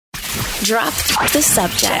Drop the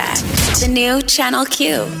Subject. The new Channel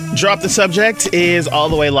Q. Drop the Subject is all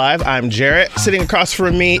the way live. I'm Jarrett. Sitting across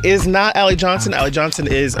from me is not Allie Johnson. Allie Johnson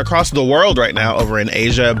is across the world right now over in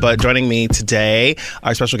Asia. But joining me today,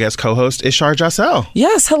 our special guest co-host is Shar Jossell.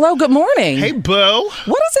 Yes, hello, good morning. Hey, boo.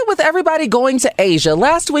 What is it with everybody going to Asia?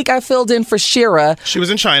 Last week I filled in for Shira. She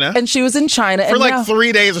was in China. And she was in China. For like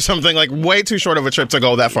 3 days or something, like way too short of a trip to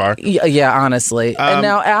go that far. Yeah, honestly. And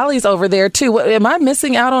now Allie's over there too. Am I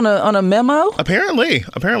missing out on a memo?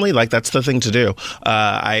 Apparently, like that's the thing to do.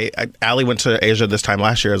 Allie went to Asia this time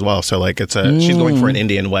last year as well, so like she's going for an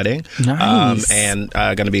Indian wedding, nice. And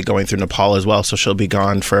going to be going through Nepal as well. So she'll be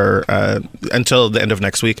gone for until the end of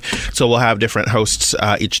next week. So we'll have different hosts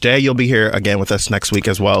each day. You'll be here again with us next week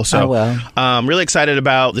as well. So really excited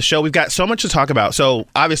about the show. We've got so much to talk about. So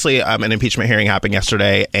obviously, an impeachment hearing happened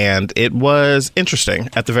yesterday, and it was interesting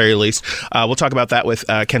at the very least. We'll talk about that with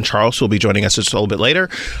Ken Charles, who will be joining us just a little bit later.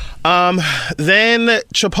 Then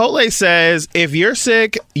Chipotle says, if you're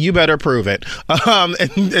sick, you better prove it.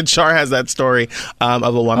 And Char has that story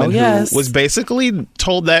of a woman who was basically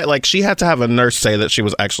told that like she had to have a nurse say that she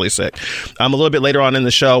was actually sick. A little bit later on in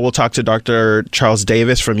the show, we'll talk to Dr. Charles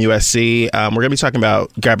Davis from USC. We're going to be talking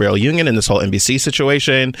about Gabrielle Union and this whole NBC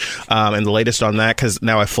situation and the latest on that, because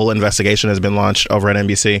now a full investigation has been launched over at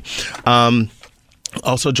NBC.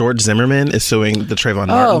 Also, George Zimmerman is suing the Trayvon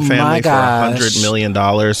Martin family for $100 million,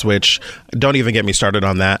 which don't even get me started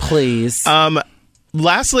on that. Please.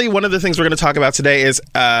 Lastly, one of the things we're going to talk about today is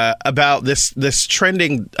about this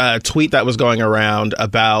trending tweet that was going around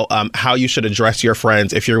about how you should address your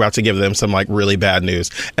friends if you're about to give them some like really bad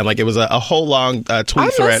news. And like it was a whole long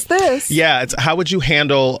tweet thread. Missed this. Yeah, it's how would you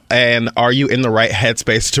handle and are you in the right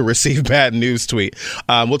headspace to receive bad news tweet?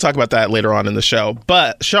 We'll talk about that later on in the show.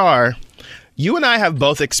 But Shar, you and I have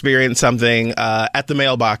both experienced something at the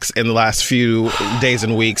mailbox in the last few days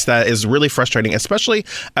and weeks that is really frustrating, especially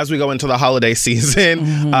as we go into the holiday season.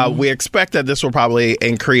 Mm-hmm. We expect that this will probably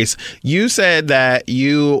increase. You said that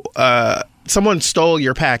someone stole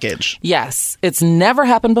your package. Yes, it's never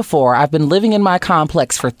happened before. I've been living in my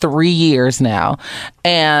complex for 3 years now.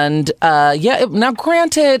 And now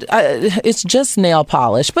granted, it's just nail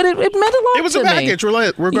polish, but it meant a lot. It was to a package,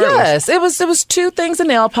 Yes, regardless. it was 2 things of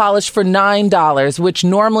nail polish for $9, which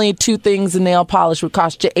normally 2 things of nail polish would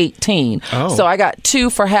cost you $18. Oh. So I got 2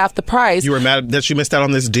 for half the price. You were mad that you missed out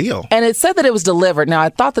on this deal. And it said that it was delivered. Now, I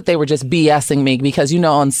thought that they were just BSing me because,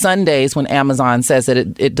 on Sundays when Amazon says that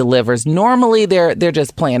it delivers, normally they're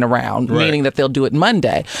just playing around, meaning that they'll do it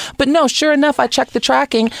Monday. But no, sure enough, I checked the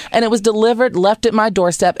tracking and it was delivered, left at my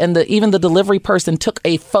doorstep, and even the delivery person took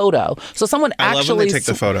a photo. So someone I love when they take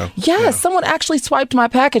the photo. Yes, someone actually swiped my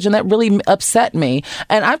package, and that really upset me.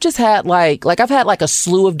 And I've just had I've had a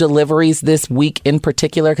slew of deliveries this week in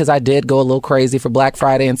particular, because I did go a little crazy for Black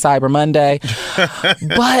Friday and Cyber Monday.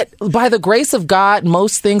 But by the grace of God,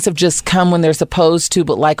 most things have just come when they're supposed to.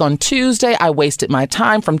 But like on Tuesday, I wasted my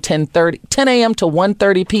time from 10 a.m. to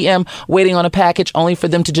 1:30 p.m. waiting on a package, only for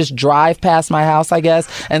them to just drive past my house, I guess,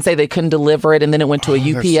 and say they couldn't deliver it. And then it went to a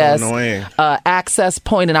UPS access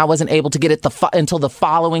point, and I wasn't able to get it until the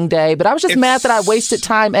following day. But I was just mad that I wasted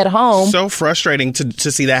time at home. So frustrating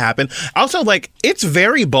to see that happen. Also, it's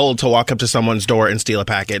very bold to walk up to someone's door and steal a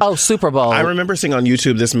package. Oh, super bold. I remember seeing on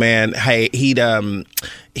YouTube this man,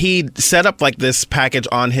 he'd set up this package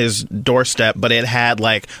on his doorstep, but it had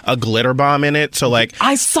a glitter bomb in it. So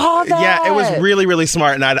I saw that. Yeah, it was really, really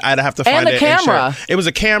smart, and I'd have to find it. And a camera. It was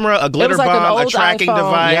a camera, a glitter bomb, a tracking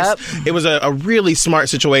device. Yep. It was a really smart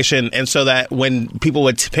situation, and so that when people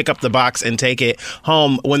would pick up the box and take it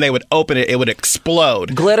home, when they would open it, it would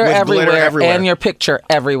explode. Glitter everywhere, and your picture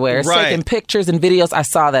everywhere. It's right. Taking pictures and videos. I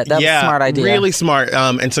saw that. That was a smart idea. Really smart,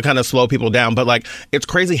 and to kind of slow people down. But it's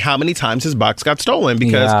crazy how many times his box got stolen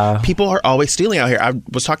because people are always stealing out here. I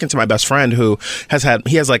was talking to my best friend who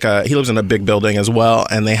he lives in a big building as well,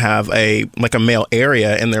 and they have a mail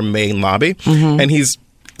area in their main lobby, and he's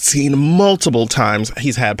seen multiple times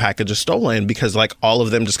he's had packages stolen because all of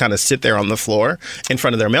them just kind of sit there on the floor in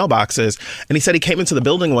front of their mailboxes. And he said he came into the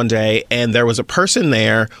building one day and there was a person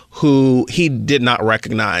there who he did not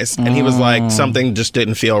recognize, and he was something just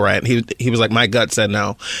didn't feel right. He was my gut said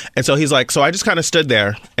no. And so he's so I just kind of stood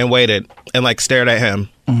there and waited and stared at him.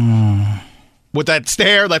 with that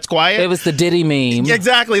stare that's quiet. It was the Diddy meme.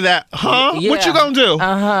 Exactly that. Huh? Yeah. What you gonna do?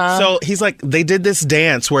 Uh-huh. So he's like, they did this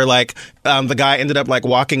dance where like the guy ended up like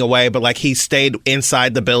walking away, but like he stayed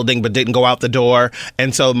inside the building but didn't go out the door.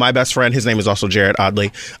 And so my best friend, his name is also Jared,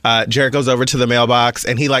 oddly. Jared goes over to the mailbox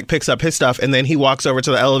and he like picks up his stuff, and then he walks over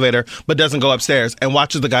to the elevator but doesn't go upstairs and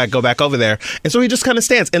watches the guy go back over there. And so he just kind of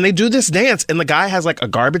stands, and they do this dance, and the guy has like a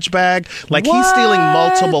garbage bag. Like he's stealing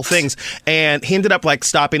multiple things, and he ended up like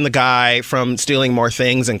stopping the guy from stealing more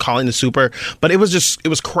things and calling the super. But it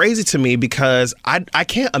was crazy to me because I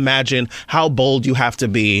can't imagine how bold you have to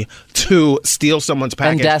be to steal someone's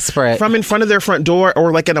package. And desperate. From in front of their front door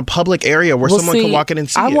or like in a public area where someone can walk in and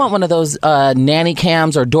see I want one of those nanny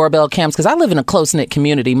cams or doorbell cams because I live in a close-knit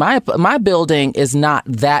community. My building is not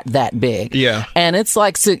that big. Yeah. And it's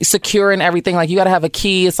like secure and everything. Like you got to have a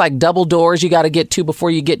key. It's like double doors you got to get to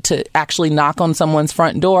before you get to actually knock on someone's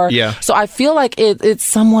front door. Yeah. So I feel like it's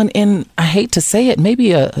someone in, I hate to say it,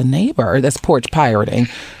 maybe a neighbor that's porch pirating.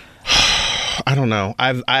 I don't know.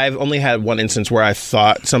 I've only had one instance where I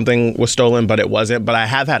thought something was stolen, but it wasn't. But I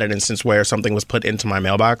have had an instance where something was put into my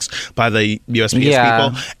mailbox by the USPS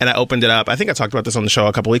people, and I opened it up. I think I talked about this on the show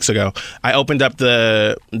a couple weeks ago. I opened up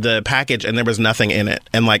the package, and there was nothing in it,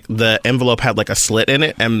 and like the envelope had like a slit in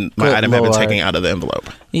it, and my item had been taken out of the envelope.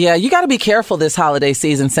 Yeah, you got to be careful this holiday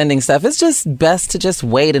season sending stuff. It's just best to just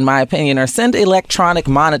wait, in my opinion, or send electronic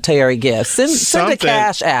monetary gifts. Send a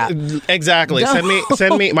cash app. Exactly.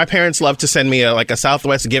 Send me. My parents love to send me a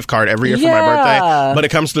Southwest gift card every year for my birthday, but it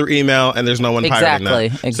comes through email, and there's no one pirating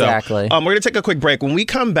that. Exactly. So, we're going to take a quick break. When we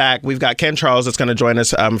come back, we've got Ken Charles that's going to join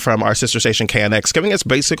us from our sister station KNX, giving us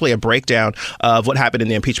basically a breakdown of what happened in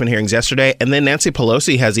the impeachment hearings yesterday. And then Nancy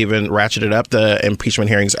Pelosi has even ratcheted up the impeachment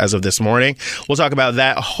hearings as of this morning. We'll talk about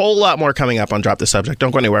that. A whole lot more coming up on Drop the Subject.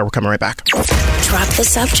 Don't go anywhere. We're coming right back. Drop the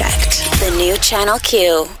Subject. The new Channel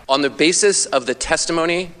Q. On the basis of the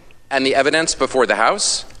testimony and the evidence before the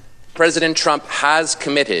House, President Trump has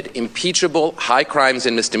committed impeachable high crimes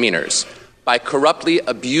and misdemeanors by corruptly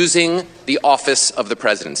abusing the office of the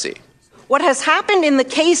presidency. What has happened in the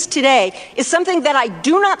case today is something that I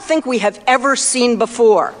do not think we have ever seen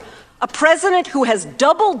before. A president who has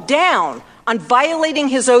doubled down on violating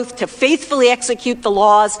his oath to faithfully execute the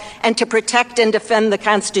laws and to protect and defend the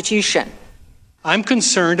Constitution. I'm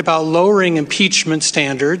concerned about lowering impeachment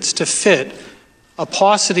standards to fit a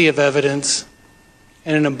paucity of evidence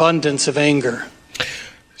and an abundance of anger.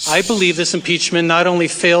 I believe this impeachment not only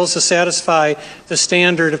fails to satisfy the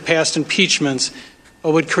standard of past impeachments,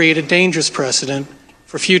 but would create a dangerous precedent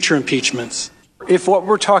for future impeachments. If what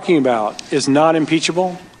we're talking about is not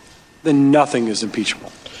impeachable, then nothing is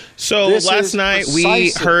impeachable. So last night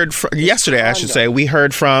we heard we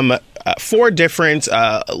heard from 4 different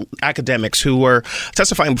academics who were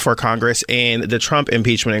testifying before Congress in the Trump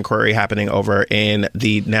impeachment inquiry happening over in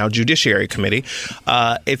the now Judiciary Committee.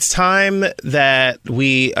 It's time that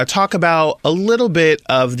we talk about a little bit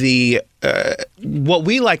of the what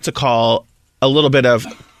we like to call a little bit of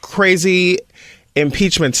crazy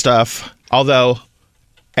impeachment stuff. Although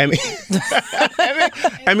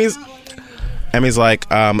Emmy's like,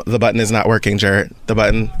 the button is not working, Jared. The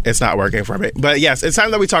button, it's not working for me. But yes, it's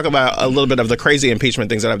time that we talk about a little bit of the crazy impeachment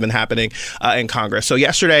things that have been happening in Congress. So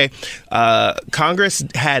yesterday, Congress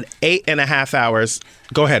had 8.5 hours.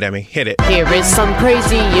 Go ahead, Emmy. Hit it. Here is some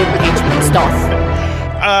crazy impeachment stuff.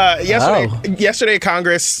 Yesterday,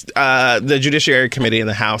 Congress, the Judiciary Committee in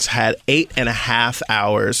the House had 8.5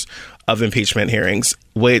 hours of impeachment hearings,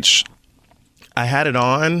 which I had it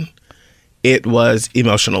on. It was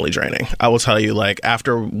emotionally draining. I will tell you, like,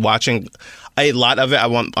 after watching a lot of it, I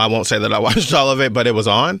won't say that I watched all of it, but it was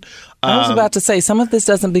on. I was about to say, some of this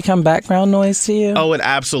doesn't become background noise to you. Oh, it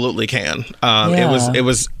absolutely can. It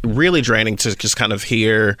was really draining to just kind of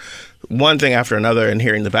hear one thing after another and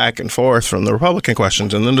hearing the back and forth from the Republican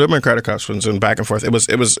questions and the Democratic questions and back and forth. It was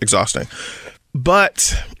exhausting.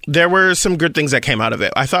 But there were some good things that came out of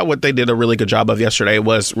it. I thought what they did a really good job of yesterday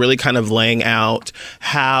was really kind of laying out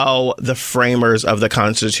how the framers of the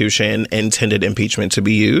Constitution intended impeachment to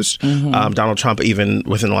be used. Mm-hmm. Donald Trump, even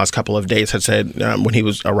within the last couple of days, had said when he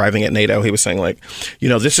was arriving at NATO, he was saying, like,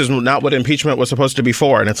 this is not what impeachment was supposed to be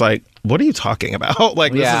for. And it's like, what are you talking about?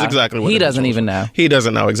 Like, this is exactly what he doesn't even know. He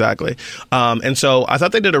doesn't know exactly. And so I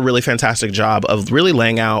thought they did a really fantastic job of really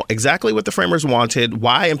laying out exactly what the framers wanted,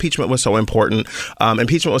 why impeachment was so important.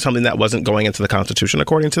 Impeachment was something that wasn't going into the Constitution,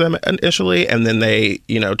 according to them initially, and then they,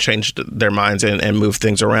 changed their minds and moved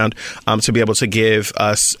things around to be able to give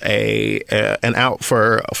us an out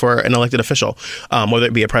for an elected official, whether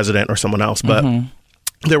it be a president or someone else. But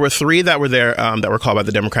there were 3 that were there that were called by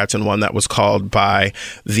the Democrats, and one that was called by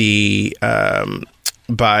the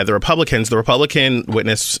by the Republicans. The Republican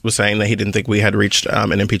witness was saying that he didn't think we had reached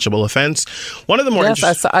an impeachable offense. One of the more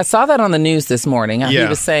I saw that on the news this morning. Yeah. He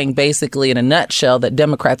was saying basically in a nutshell that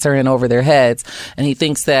Democrats are in over their heads, and he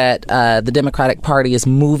thinks that the Democratic Party is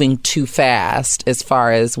moving too fast as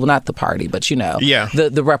far as, well, not the party, but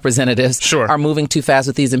the representatives are moving too fast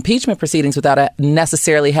with these impeachment proceedings without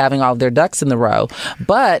necessarily having all of their ducks in the row.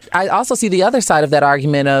 But I also see the other side of that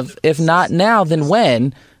argument of, if not now, then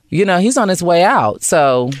when? He's on his way out.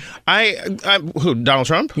 So who, Donald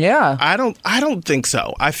Trump? Yeah. I don't think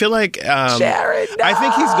so. I feel like Jared, no. I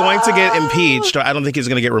think he's going to get impeached. I don't think he's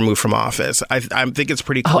going to get removed from office. I think it's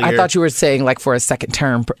pretty clear. Oh, I thought you were saying like for a second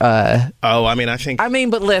term. But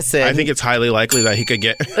listen. I think it's highly likely that he could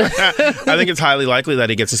get I think it's highly likely that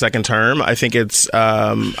he gets a second term. I think it's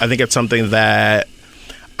something that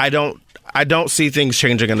I don't see things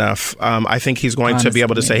changing enough. I think he's going to be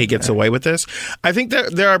able to say he gets away with this. I think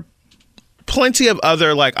that there are plenty of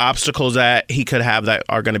other obstacles that he could have that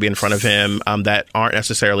are going to be in front of him that aren't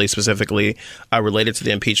necessarily specifically related to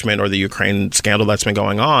the impeachment or the Ukraine scandal that's been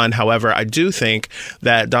going on. However, I do think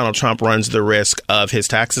that Donald Trump runs the risk of his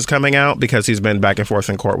taxes coming out because he's been back and forth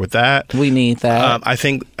in court with that. We need that. I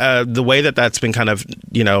think the way that's been kind of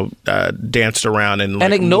danced around and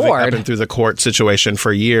ignored up and through the court situation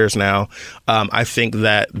for years now, I think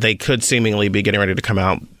that they could seemingly be getting ready to come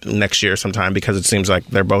out next year sometime, because it seems like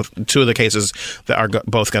they're both two of the cases that are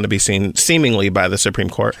both going to be seen seemingly by the Supreme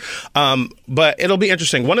Court. But it'll be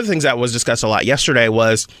interesting. One of the things that was discussed a lot yesterday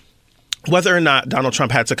was whether or not Donald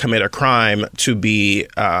Trump had to commit a crime to be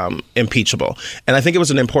impeachable. And I think it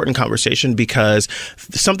was an important conversation because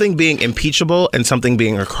something being impeachable and something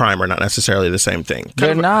being a crime are not necessarily the same thing.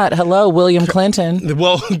 They're not. Hello, William Clinton.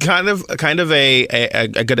 Well, kind of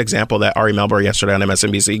a good example that Ari Melber yesterday on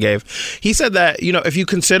MSNBC gave. He said that, if you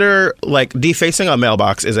consider defacing a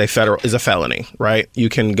mailbox is a felony, right? You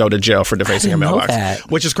can go to jail for defacing a mailbox,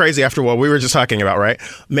 which is crazy after what we were just talking about, right?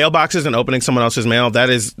 Mailboxes and opening someone else's mail,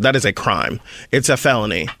 that is a crime. It's a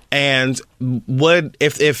felony. And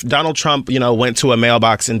if Donald Trump, went to a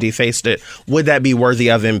mailbox and defaced it, would that be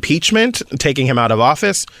worthy of impeachment, taking him out of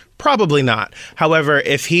office? Probably not. However,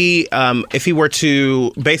 if he were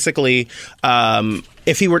to basically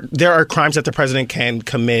there are crimes that the president can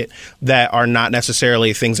commit that are not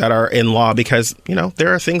necessarily things that are in law, because,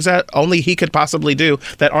 there are things that only he could possibly do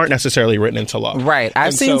that aren't necessarily written into law. Right.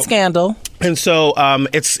 I've seen Scandal. And so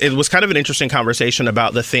it was kind of an interesting conversation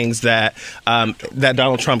about the things that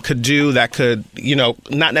Donald Trump could do that could,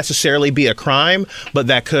 not necessarily be a crime, but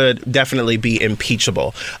that could definitely be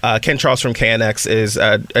impeachable. Ken Charles from KNX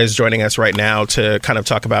is joining us right now to kind of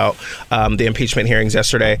talk about the impeachment hearings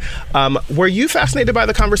yesterday. Were you fascinated by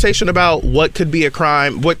the conversation about what could be a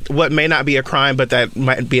crime, what may not be a crime, but that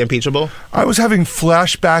might be impeachable? I was having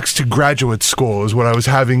flashbacks to graduate school is what I was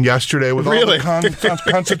having yesterday with all the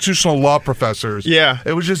constitutional law professors. Yeah.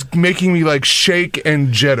 It was just making me shake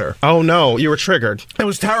and jitter. Oh no, you were triggered. It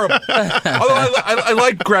was terrible. Although I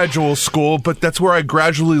like graduate school, but that's where I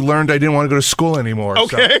gradually learned I didn't want to go to school anymore.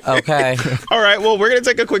 Okay. So. Okay. All right. Well, we're going to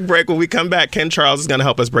take a quick break. When we come back, Ken Charles is going to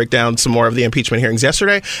help us break down some more of the impeachment hearings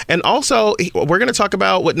yesterday. And also, we're going to talk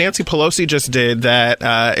about what Nancy Pelosi just did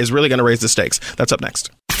that is really going to raise the stakes. That's up next.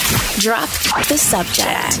 Drop the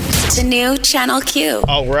subject. The new Channel Q.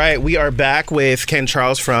 All right. We are back with Ken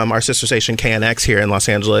Charles from our sister station KNX here in Los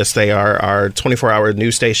Angeles. They are our 24-hour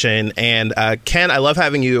news station. And Ken, I love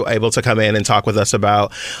having you able to come in and talk with us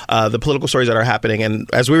about the political stories that are happening. And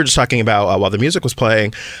as we were just talking about while the music was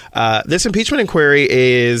playing, this impeachment inquiry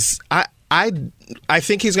is... I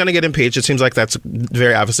think he's going to get impeached. It seems like that's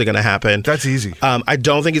very obviously going to happen. That's easy. I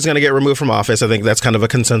don't think he's going to get removed from office. I think that's kind of a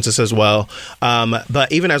consensus as well.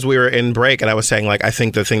 But even as we were in break and I was saying, I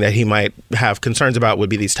think the thing that he might have concerns about would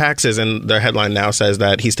be these taxes. And the headline now says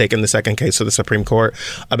that he's taken the second case to the Supreme Court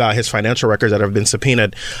about his financial records that have been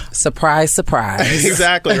subpoenaed. Surprise, surprise.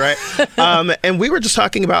 Exactly, right? And we were just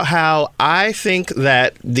talking about how I think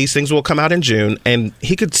that these things will come out in June, and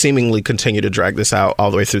he could seemingly continue to drag this out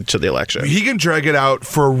all the way through to the election. He can drag it out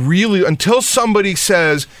for really until somebody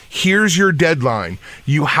says, here's your deadline.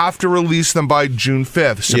 You have to release them by June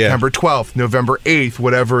 5th, September 12th, November 8th,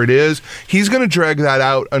 whatever it is. He's going to drag that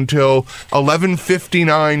out until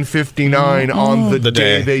 11:59 on the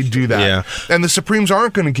day they do that. Yeah. And the Supremes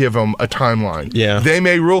aren't going to give him a timeline. Yeah. They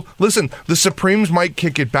may rule. Listen, the Supremes might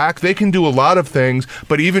kick it back. They can do a lot of things,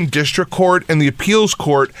 but even district court and the appeals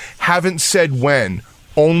court haven't said when.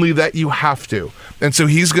 Only that you have to. And so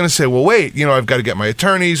he's going to say, well, wait, I've got to get my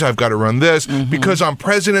attorneys. I've got to run this. Because I'm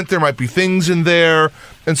president, there might be things in there.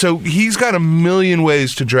 And so he's got a million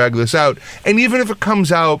ways to drag this out. And even if it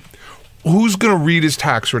comes out who's going to read his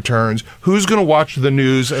tax returns? Who's going to watch the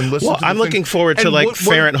news and listen to I'm looking forward to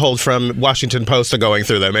Farenthold from Washington Post going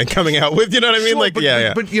through them and coming out with, you know what I mean?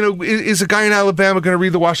 Sure, but you know, is a guy in Alabama going to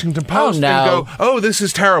read the Washington Post and go, oh, this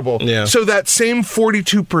is terrible? Yeah. So that same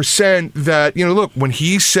 42% that, you know, look, when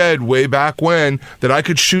he said way back when that I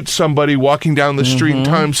could shoot somebody walking down the street in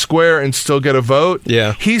Times Square and still get a vote,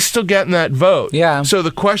 he's still getting that vote. Yeah. So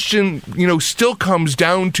the question, you know, still comes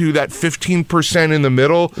down to that 15% in the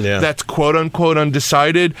middle that's quote unquote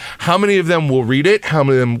undecided. How many of them will read it? How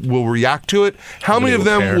many of them will react to it? How many of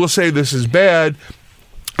them will say this is bad?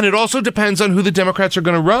 And it also depends on who the Democrats are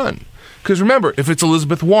going to run. Because remember, if it's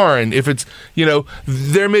Elizabeth Warren, if it's, you know,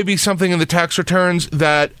 there may be something in the tax returns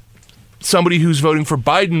that somebody who's voting for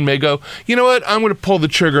Biden may go, you know what, I'm going to pull the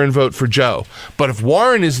trigger and vote for Joe. But if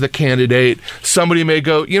Warren is the candidate, somebody may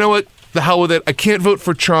go, you know what, the hell with it. I can't vote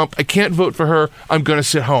for Trump. I can't vote for her. I'm going to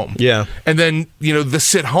sit home. Yeah. And then, you know, the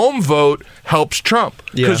sit home vote helps Trump.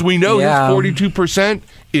 Because we know his 42%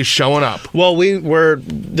 is showing up. Well,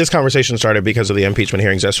 this conversation started because of the impeachment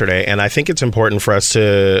hearings yesterday, and I think it's important for us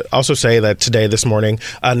to also say that today, this morning,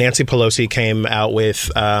 Nancy Pelosi came out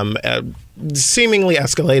with seemingly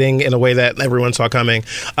escalating in a way that everyone saw coming,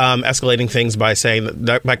 escalating things by saying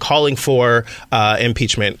that by calling for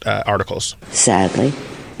impeachment articles. Sadly,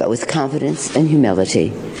 but with confidence and humility,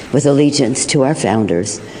 with allegiance to our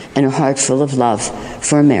founders, and a heart full of love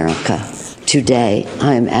for America, today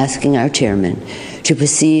I am asking our chairman to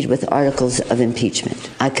proceed with articles of impeachment.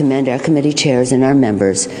 I commend our committee chairs and our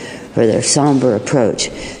members for their somber approach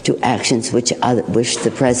to actions which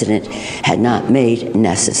the president had not made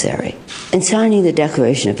necessary. In signing the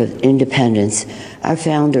Declaration of Independence, our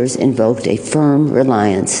founders invoked a firm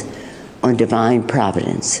reliance on divine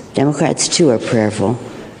providence. Democrats, too, are prayerful,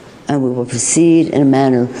 and we will proceed in a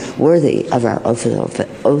manner worthy of our oath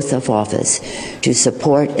of office to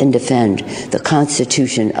support and defend the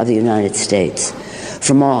Constitution of the United States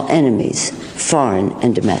from all enemies, foreign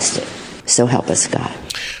and domestic. So help us God.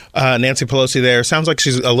 Nancy Pelosi there. Sounds like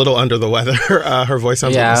she's a little under the weather. Her voice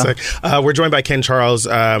sounds a little sick. We're joined by Ken Charles,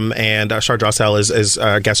 and Shar Drossel is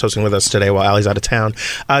guest hosting with us today while Allie's out of town.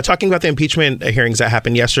 Talking about the impeachment hearings that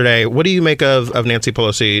happened yesterday, what do you make of Nancy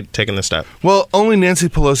Pelosi taking this step? Well, only Nancy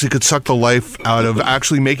Pelosi could suck the life out of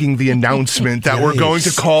actually making the announcement that we're going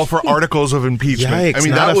to call for articles of impeachment. Yikes, I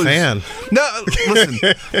mean, not a fan. No,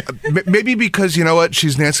 listen, maybe because, you know what,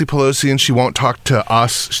 she's Nancy Pelosi and she won't talk to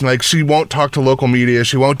us. She won't talk to local media.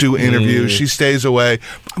 She won't do interviews. She stays away.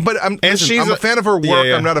 But I'm a fan of her work.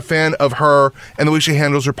 Yeah. I'm not a fan of her and the way she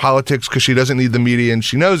handles her politics because she doesn't need the media and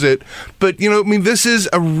she knows it. But, you know, I mean, this is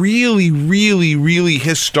a really, really, really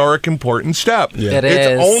historic, important step. Yeah.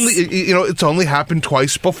 It's only happened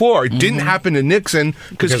twice before. It didn't happen to Nixon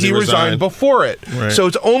because he resigned before it. Right. So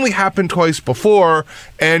it's only happened twice before.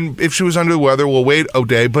 And if she was under the weather, we'll wait a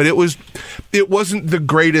day. But it wasn't the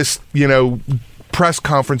greatest, you know, press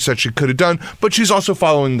conference that she could have done, but she's also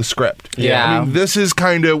following the script. Yeah. I mean, this is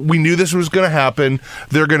we knew this was going to happen.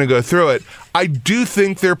 They're going to go through it. I do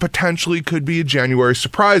think there potentially could be a January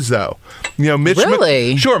surprise, though. You know, Mitch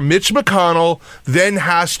McConnell then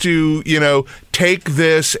has to, you know, take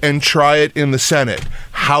this and try it in the Senate.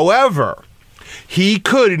 However, he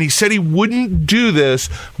could, and he said he wouldn't do this,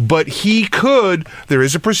 but he could. There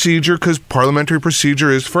is a procedure, because parliamentary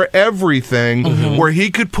procedure is for everything, where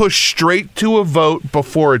he could push straight to a vote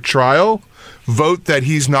before a trial, vote that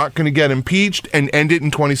he's not going to get impeached, and end it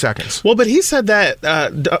in 20 seconds. Well, but he said that,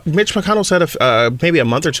 Mitch McConnell said maybe a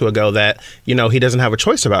month or two ago that, you know, he doesn't have a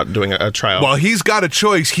choice about doing a trial. Well, he's got a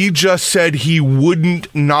choice. He just said he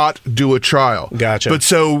wouldn't not do a trial. Gotcha. But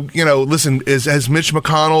so, you know, listen, has Mitch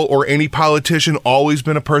McConnell or any politician always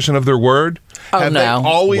been a person of their word? Have they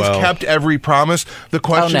always kept every promise? The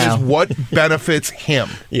question is, what benefits him?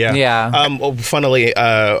 Well, funnily,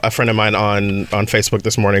 a friend of mine on Facebook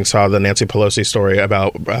this morning saw the Nancy Pelosi story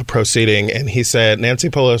about proceeding, and he said, Nancy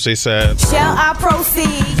Pelosi said, "Shall I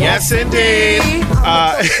proceed?" Yes, indeed.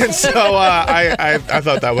 And so I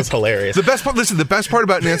thought that was hilarious. The best part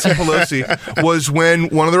about Nancy Pelosi was when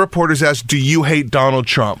one of the reporters asked, "Do you hate Donald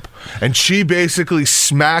Trump?" And she basically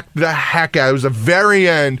smacked the heck out. It was the very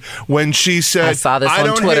end when she said, I saw this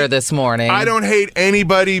on Twitter this morning. I don't hate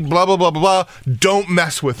anybody, blah, blah, blah, blah, blah. Don't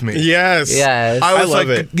mess with me. Yes. I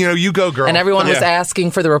love it. You know, you go, girl. And everyone was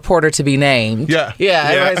asking for the reporter to be named. Yeah.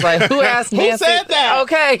 Everybody's like, who asked Nancy? Who said that?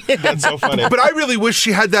 Okay. That's so funny. But I really wish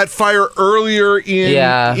she had that fire earlier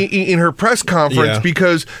in her press conference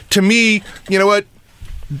because, to me, you know what?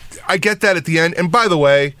 I get that at the end. And by the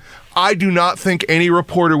way, I do not think any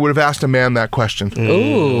reporter would have asked a man that question.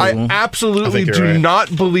 Ooh. I absolutely do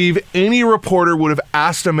not believe any reporter would have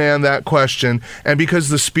asked a man that question. And because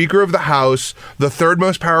the Speaker of the House, the third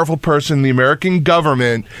most powerful person in the American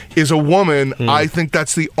government, is a woman, I think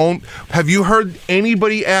that's the only... Have you heard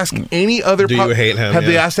anybody ask any other... Do you hate him? Have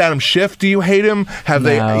they asked Adam Schiff, do you hate him? Have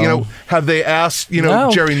they, have they asked,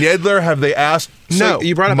 Jerry Nadler? Have they asked... So no,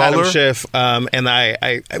 you brought up Mueller. Adam Schiff, and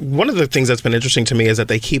I one of the things that's been interesting to me is that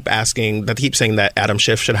they keep saying that Adam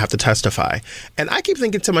Schiff should have to testify, and I keep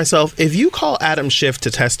thinking to myself, if you call Adam Schiff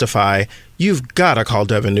to testify, you've got to call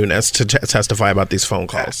Devin Nunes to testify about these phone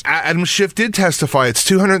calls. Adam Schiff did testify. It's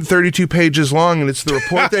 232 pages long, and it's the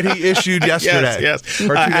report that he issued yesterday. Yes.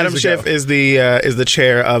 Adam Schiff is the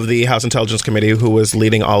chair of the House Intelligence Committee, who was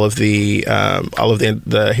leading all of the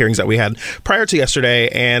hearings that we had prior to yesterday,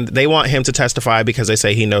 and they want him to testify because they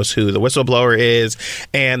say he knows who the whistleblower is,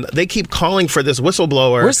 and they keep calling for this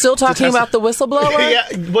whistleblower. We're still talking about the whistleblower?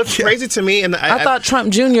 Yeah. What's crazy to me, and I thought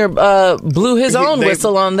Trump Jr. Blew his own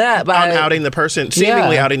whistle on that by outing the person,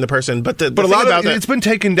 seemingly outing the person. But a lot of it's been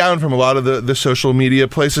taken down from a lot of the social media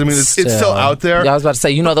places. I mean, it's still out there. Yeah, I was about to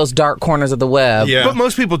say, those dark corners of the web. Yeah. But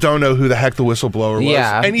most people don't know who the heck the whistleblower was.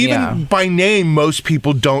 Yeah, and even by name, most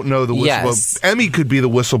people don't know the whistleblower. Yes. Emmy could be the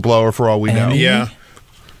whistleblower for all we know. Yeah.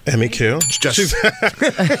 Emmy Q. Just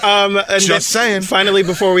saying. Finally,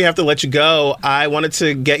 before we have to let you go, I wanted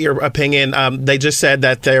to get your opinion. They just said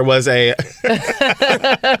that there was a...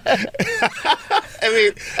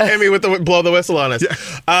 Emmy with the blow the whistle on us.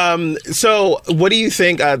 Yeah. So what do you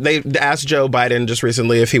think? They asked Joe Biden just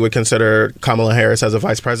recently if he would consider Kamala Harris as a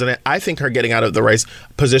vice president. I think her getting out of the race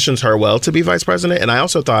positions her well to be vice president. And I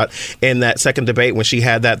also thought in that second debate when she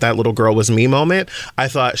had that little girl was me moment, I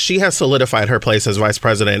thought she has solidified her place as vice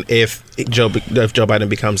president if Joe Biden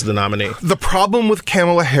becomes the nominee. The problem with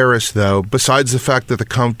Kamala Harris, though, besides the fact that the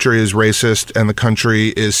country is racist and the country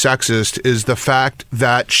is sexist, is the fact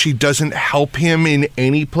that she doesn't help him in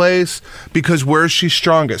any place, because where is she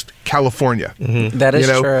strongest? California. Mm-hmm. That is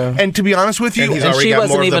true. And to be honest with you, and she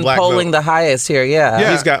wasn't even polling the highest here.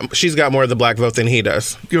 Yeah. She's got more of the black vote than he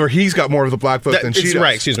does, or he's got more of the black vote than she does.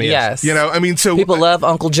 Right? Excuse me. Yes. I mean, so people love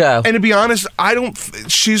Uncle Joe. And to be honest,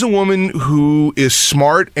 she's a woman who is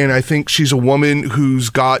smart, and I think she's a woman who's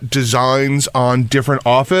got designs on different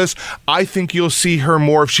office. I think you'll see her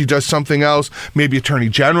more if she does something else, maybe attorney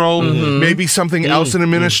general, maybe something else in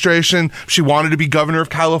administration. If she wanted to be governor of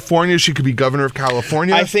California, she could be governor of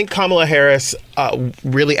California. I think Kamala Harris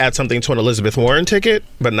really adds something to an Elizabeth Warren ticket,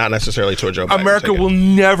 but not necessarily to a Joe Biden America ticket. will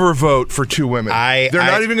never vote for two women. They're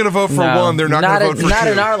not even going to vote for one. They're not going to vote for two. Not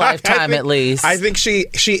in our lifetime, at least. I think she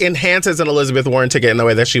enhances an Elizabeth Warren ticket in the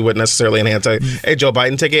way that she wouldn't necessarily enhance a Joe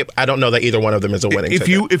Biden ticket. I don't know that either one of them is a winning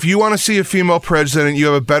ticket. If you want to see a female president, you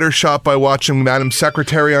have a better shot by watching Madam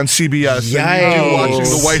Secretary on CBS than you do watching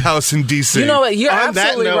the White House in D.C. You know what? You're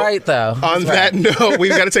absolutely right, though. On that note,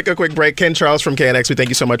 we've got to take a quick break. Ken Charles from KNX, we thank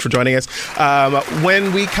you so much for joining us.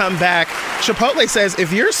 When we come back, Chipotle says,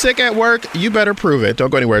 if you're sick at work, you better prove it. Don't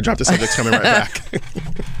go anywhere. Drop the Subject's coming right back.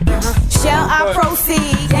 Shall I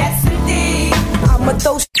proceed? Yes, indeed.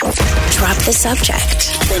 Drop the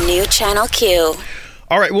Subject. The new Channel Q.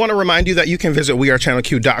 All right, we want to remind you that you can visit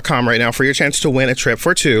wearechannelq.com right now for your chance to win a trip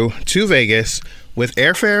for two to Vegas with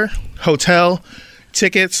airfare, hotel,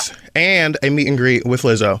 tickets, and a meet and greet with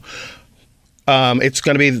Lizzo. It's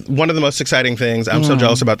going to be one of the most exciting things. I'm so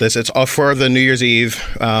jealous about this. It's for the New Year's Eve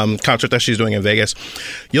concert that she's doing in Vegas.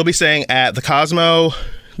 You'll be staying at the Cosmo.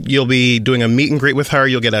 You'll be doing a meet and greet with her.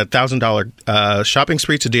 You'll get a $1,000 shopping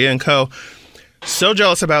spree to Dia & Co. So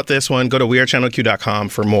jealous about this one. Go to wearechannelq.com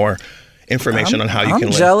for more information on how you can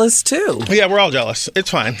live. I'm jealous too. Yeah, we're all jealous. It's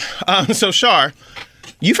fine. So Shar,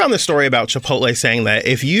 you found this story about Chipotle saying that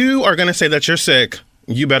if you are going to say that you're sick,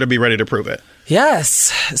 you better be ready to prove it.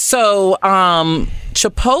 Yes. So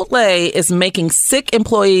Chipotle is making sick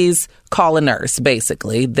employees call a nurse,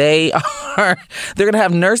 basically. They're going to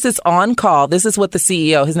have nurses on call. This is what the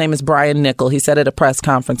CEO, his name is Brian Niccol, he said at a press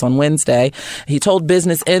conference on Wednesday. He told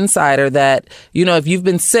Business Insider that, if you've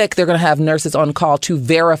been sick, they're going to have nurses on call to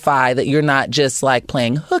verify that you're not just like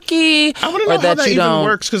playing hooky. I want to know how that even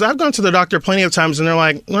works, because I've gone to the doctor plenty of times and they're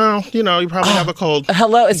like, well, you probably have a cold.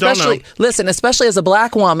 Hello, especially as a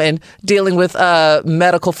black woman dealing with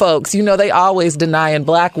medical folks. You know, they always denying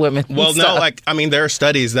black women. Well, no, like, I mean, there are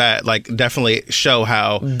studies that like definitely show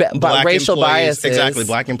how black racial employees, biases. exactly,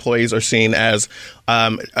 black employees are seen as,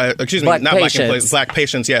 black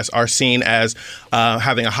patients, yes, are seen as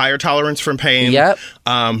having a higher tolerance from pain,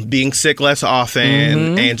 being sick less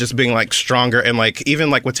often, and just being like stronger, and like even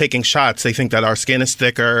like with taking shots, they think that our skin is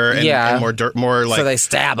thicker and more like, so they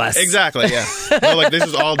stab us. Exactly, yeah. No, like this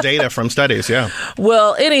is all data from studies, yeah.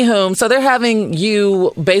 Well, anywho, so they're having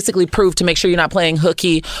you basically prove to make sure you're not playing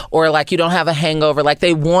hooky or like you don't have a hangover. Like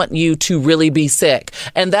they want you to really be sick,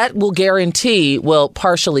 and that will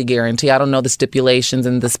partially guarantee. I don't know the stipulations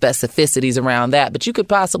and the specificities around that, but you could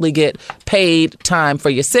possibly get paid time for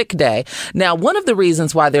your sick day. Now, one of the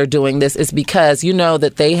reasons why they're doing this is because you know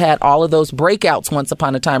that they had all of those breakouts once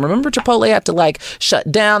upon a time. Remember, Chipotle had to like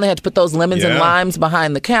shut down. They had to put those lemons and limes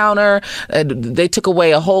behind the counter. They took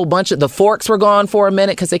away a whole bunch of the forks were gone for a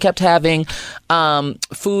minute because they kept having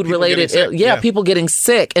food related, people getting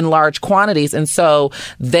sick in large quantities. And so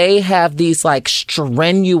they have these like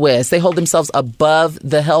they hold themselves above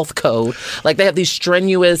the health code. Like they have these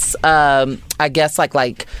strenuous, I guess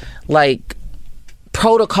like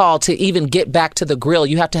protocol to even get back to the grill.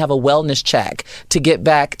 You have to have a wellness check to get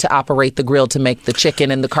back to operate the grill to make the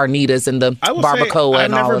chicken and the carnitas and the barbacoa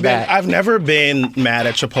and all of that. I've never been mad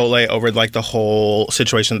at Chipotle over like the whole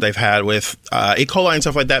situation that they've had with E. coli and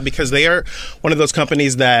stuff like that, because they are one of those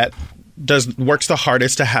companies that works the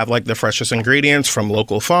hardest to have like the freshest ingredients from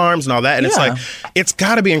local farms and all that, and it's like it's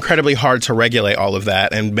got to be incredibly hard to regulate all of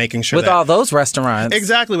that and making sure with all those restaurants,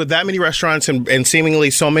 exactly, with that many restaurants and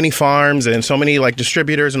seemingly so many farms and so many like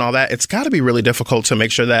distributors and all that, it's got to be really difficult to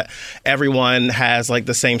make sure that everyone has like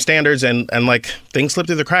the same standards and like things slip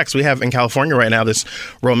through the cracks. We have in California right now this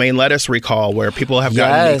romaine lettuce recall where people have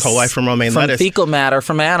gotten E. coli from romaine lettuce, fecal matter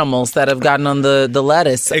from animals that have gotten on the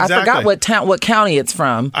lettuce. Exactly. I forgot what county it's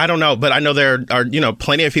from. I don't know, but I know there are,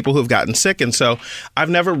 plenty of people who've gotten sick. And so I've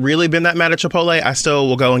never really been that mad at Chipotle. I still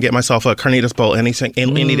will go and get myself a carnitas bowl any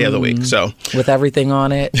day of the week. So with everything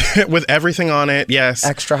on it? With everything on it, yes.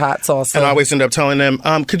 Extra hot sauce. And I always end up telling them,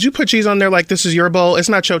 could you put cheese on there like this is your bowl? It's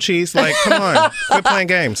not your cheese. Like, come on. Quit playing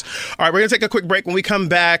games. All right, we're going to take a quick break. When we come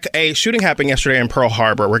back, a shooting happened yesterday in Pearl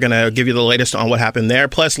Harbor. We're going to give you the latest on what happened there.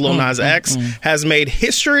 Plus, Lil Nas X has made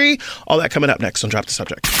history. All that coming up next on Drop the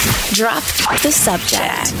Subject. Drop the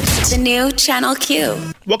Subject. The new Channel Q.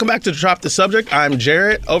 Welcome back to Drop the Subject. I'm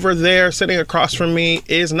Jarrett. Over there, sitting across from me,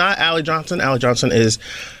 is not Allie Johnson. Allie Johnson is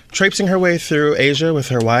traipsing her way through Asia with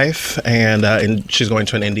her wife, and she's going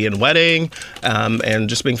to an Indian wedding, and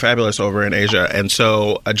just being fabulous over in Asia. And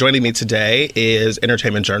so joining me today is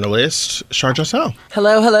entertainment journalist Shar Jossell.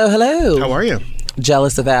 Hello, hello, hello. How are you?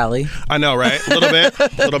 Jealous of Allie. I know, right? A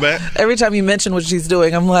little bit. Every time you mention what she's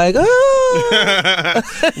doing, I'm like, oh.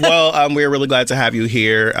 Well, we're really glad to have you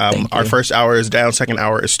here. Our first hour is down, second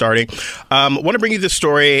hour is starting. Want to bring you this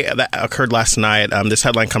story that occurred last night. This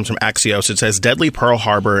headline comes from Axios. It says, Deadly Pearl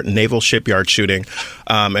Harbor Naval Shipyard Shooting.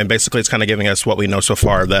 And basically, it's kind of giving us what we know so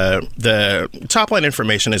far. The top line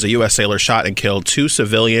information is a U.S. sailor shot and killed 2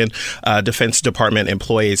 civilian Defense Department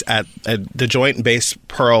employees at the Joint Base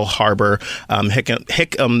Pearl Harbor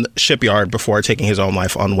Hickam Shipyard before taking his own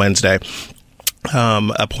life on Wednesday.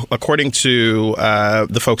 According to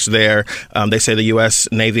the folks there, they say the U.S.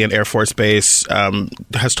 Navy and Air Force Base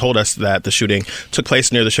has told us that the shooting took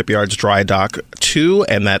place near the shipyard's dry dock 2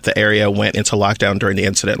 and that the area went into lockdown during the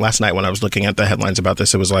incident. Last night when I was looking at the headlines about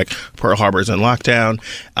this, it was like Pearl Harbor's in lockdown,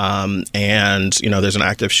 and there's an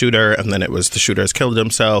active shooter, and then it was the shooter has killed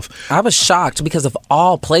himself. I was shocked because of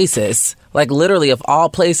all places. Like literally of all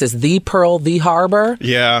places, the Pearl, the Harbor.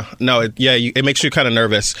 Yeah, no, it makes you kind of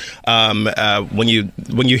nervous when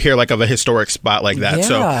you hear like of a historic spot like that.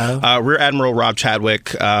 Yeah. So Rear Admiral Rob Chadwick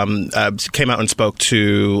came out and spoke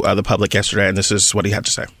to the public yesterday, and this is what he had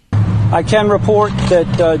to say. I can report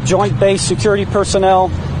that Joint Base security personnel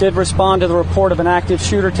did respond to the report of an active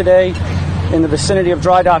shooter today in the vicinity of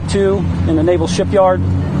Dry Dock 2 in the Naval Shipyard.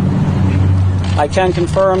 I can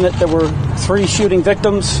confirm that there were 3 shooting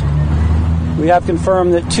victims. We have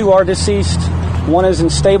confirmed that 2 are deceased. 1 is in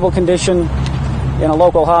stable condition in a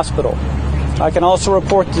local hospital. I can also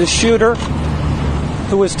report the shooter,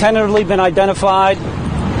 who has tentatively been identified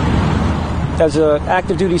as an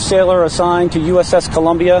active duty sailor assigned to USS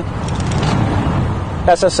Columbia,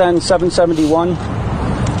 SSN 771,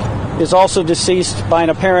 is also deceased by an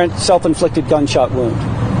apparent self-inflicted gunshot wound.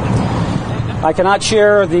 I cannot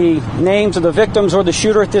share the names of the victims or the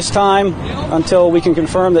shooter at this time until we can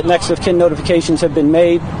confirm that next of kin notifications have been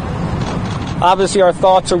made. Obviously, our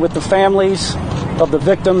thoughts are with the families of the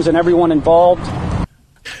victims and everyone involved.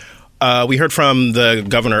 We heard from the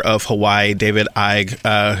governor of Hawaii, David Ige,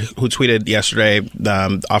 who tweeted yesterday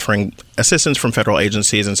offering assistance from federal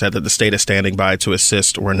agencies and said that the state is standing by to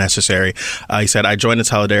assist where necessary. He said, I join in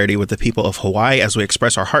solidarity with the people of Hawaii as we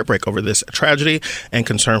express our heartbreak over this tragedy and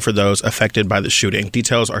concern for those affected by the shooting.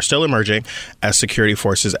 Details are still emerging as security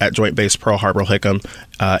forces at Joint Base Pearl Harbor-Hickam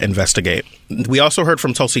investigate. We also heard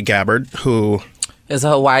from Tulsi Gabbard, who is a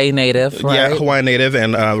Hawaii native, right? Yeah, Hawaii native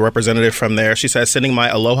and representative from there. She says, sending my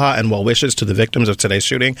aloha and well wishes to the victims of today's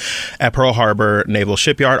shooting at Pearl Harbor Naval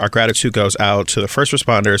Shipyard. Our gratitude goes out to the first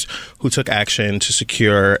responders who took action to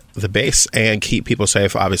secure the base and keep people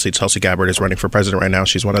safe. Obviously, Tulsi Gabbard is running for president right now.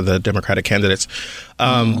 She's one of the Democratic candidates.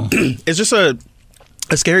 It's just a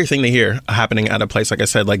scary thing to hear happening at a place, like I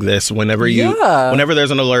said, like this. Whenever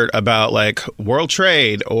there's an alert about like World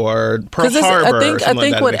Trade or Pearl Harbor, I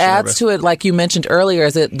think what adds to it, like you mentioned earlier,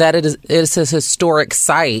 is that it is a historic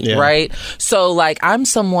site, right? So like I'm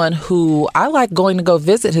someone who I like going to go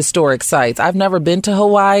visit historic sites. I've never been to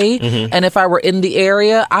Hawaii, and if I were in the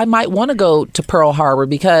area, I might want to go to Pearl Harbor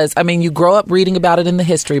because I mean you grow up reading about it in the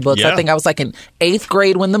history books. Yeah. I think I was like in 8th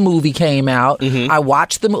grade when the movie came out. I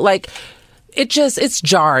watched the it's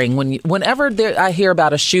jarring whenever I hear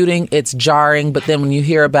about a shooting. It's jarring, but then when you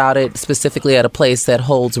hear about it specifically at a place that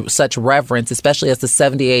holds such reverence, especially as the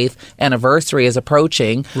 78th anniversary is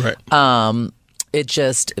approaching, right? It's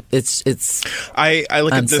I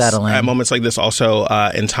look unsettling. at this at moments like this also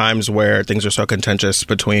in times where things are so contentious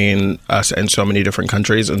between us and so many different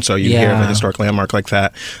countries, and so you hear of a historic landmark like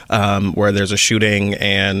that where there's a shooting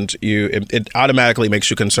and it automatically makes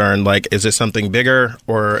you concerned, like, is this something bigger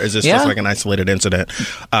or is this just like an isolated incident?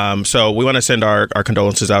 So we want to send our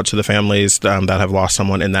condolences out to the families that have lost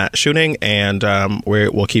someone in that shooting, and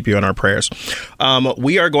we'll keep you in our prayers.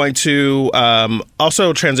 We are going to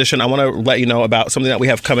also transition. I want to let you know about something that we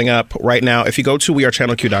have coming up right now. If you go to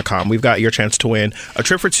wearechannelq.com, we've got your chance to win a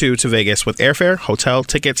trip for 2 to Vegas with airfare, hotel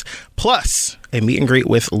tickets, plus a meet and greet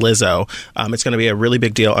with Lizzo. It's going to be a really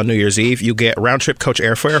big deal on New Year's Eve. You get round-trip coach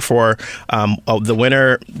airfare for the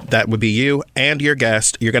winner. That would be you and your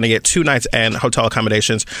guest. You're going to get 2 nights and hotel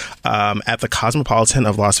accommodations at the Cosmopolitan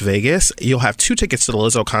of Las Vegas. You'll have 2 tickets to the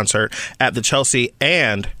Lizzo concert at the Chelsea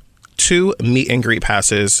and 2 meet and greet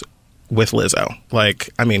passes with Lizzo. Like,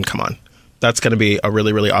 I mean, come on. That's going to be a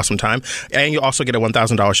really, really awesome time. And you'll also get a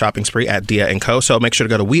 $1,000 shopping spree at Dia & Co. So make sure to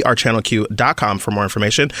go to wearechannelq.com for more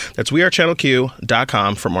information. That's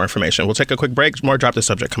wearechannelq.com for more information. We'll take a quick break. More Drop the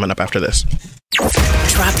Subject coming up after this.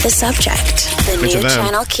 Drop the Subject. The new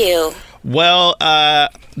Channel Q. Well,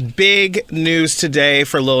 big news today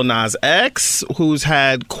for Lil Nas X, who's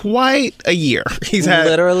had quite a year. He's had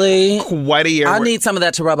literally quite a year. I need some of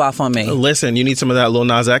that to rub off on me. Listen, you need some of that Lil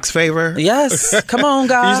Nas X favor? Yes. Come on,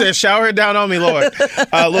 guys. You said, shower it down on me, Lord.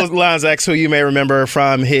 Lil Nas X, who you may remember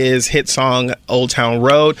from his hit song Old Town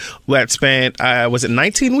Road, that spent, was it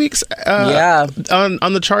 19 weeks on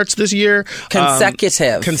the charts this year?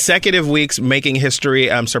 Consecutive weeks, making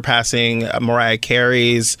history, surpassing Mariah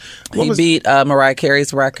Carey's... He beat Mariah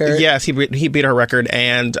Carey's record. Yes, he beat her record,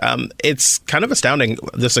 and it's kind of astounding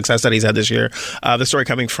the success that he's had this year. The story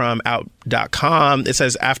coming from Out.com, it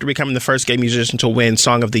says, after becoming the first gay musician to win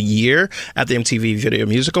Song of the Year at the MTV Video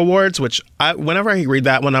Music Awards, which whenever I read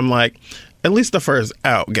that one, I'm like, at least the first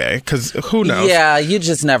out gay, because who knows? Yeah, you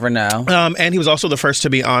just never know. And he was also the first to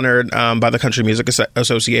be honored by the Country Music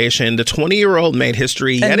Association. The 20-year-old made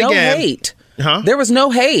history yet again. No hate. Huh? There was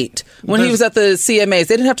no hate when he was at the CMAs.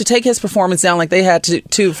 They didn't have to take his performance down like they had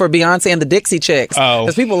to for Beyonce and the Dixie Chicks.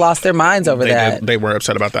 Because people lost their minds over that. They were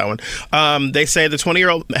upset about that one. They say the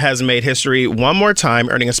 20-year-old has made history one more time,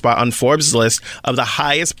 earning a spot on Forbes' list of the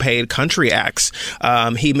highest paid country acts.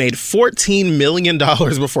 He made $14 million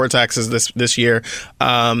before taxes this year,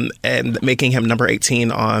 and making him number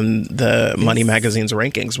 18 on the Money Magazine's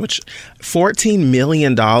rankings, which $14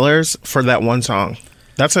 million for that one song.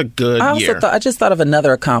 That's a good year. I just thought of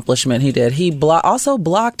another accomplishment he did. He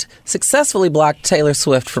successfully blocked Taylor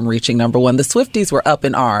Swift from reaching number 1. The Swifties were up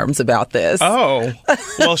in arms about this. Oh.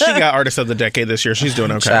 Well, she got Artist of the Decade this year. She's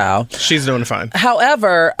doing okay. Ciao. She's doing fine.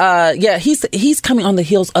 However, he's coming on the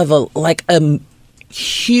heels of a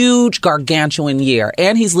huge gargantuan year,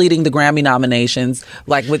 and he's leading the Grammy nominations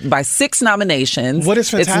by 6 nominations. What is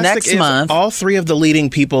fantastic it's next is month. All 3 of the leading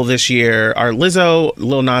people this year are Lizzo,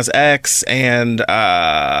 Lil Nas X, and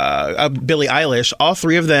Billie Eilish. All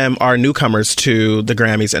 3 of them are newcomers to the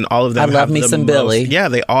Grammys, and all of them love me some Billie. Yeah,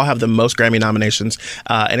 they all have the most Grammy nominations,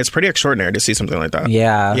 and it's pretty extraordinary to see something like that.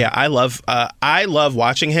 Yeah, I love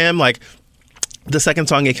watching him. Like, The second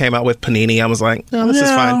song he came out with, Panini, I was like, no, this is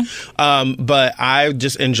fine. But I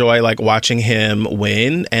just enjoy like watching him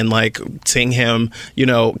win and like seeing him, you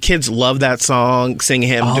know, kids love that song, seeing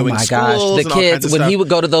him doing schools. Oh my gosh, the kids, when he would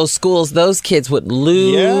go to those schools, those kids would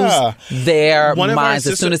lose their minds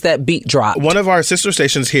as soon as that beat dropped. One of our sister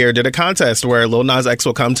stations here did a contest where Lil Nas X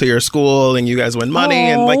will come to your school and you guys win money.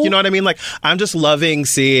 And like, you know what I mean? Like, I'm just loving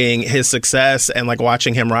seeing his success and like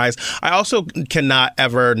watching him rise. I also cannot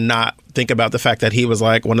ever not think about the fact that he was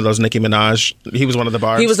like one of those Nicki Minaj. He was one of the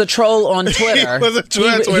barbs. He was a troll on Twitter. He was a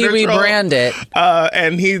Twitter He rebranded.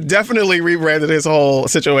 And he definitely rebranded his whole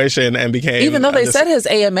situation and became... Even though they said his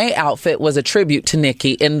AMA outfit was a tribute to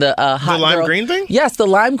Nicki in the hot the lime girl. green thing? Yes, the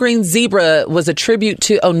lime green zebra was a tribute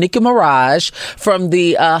to Nicki Minaj from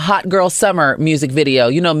the Hot Girl Summer music video.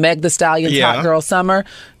 You know, Meg Thee Stallion's Hot Girl Summer?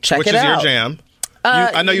 Check it out. Which is your jam.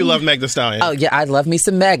 I know you love Meg Thee Stallion. Oh, yeah, I love me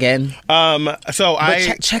some Megan.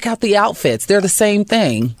 Check out the outfits. They're the same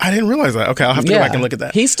thing. I didn't realize that. Okay, I'll have to go back and look at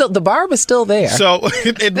that. The barb is still there. So,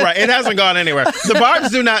 it hasn't gone anywhere. The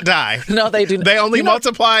barbs do not die. No, they do not. They only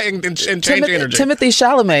multiply and change energy. Timothée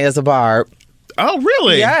Chalamet is a barb. Oh,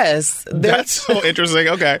 really? Yes. That's so interesting.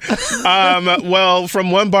 Okay. Well, from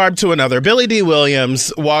one barb to another, Billy D.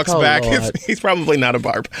 Williams walks back. He's probably not a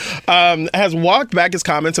barb. Has walked back his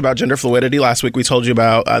comments about gender fluidity. Last week, we told you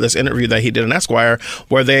about this interview that he did in Esquire,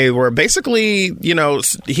 where they were basically, you know,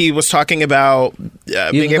 he was talking about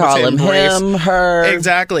being able to embrace him, her.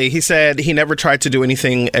 Exactly. He said he never tried to do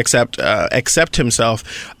anything except himself.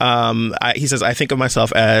 He says, I think of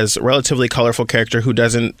myself as a relatively colorful character who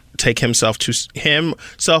doesn't take himself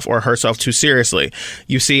or herself too seriously.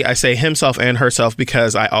 You see, I say himself and herself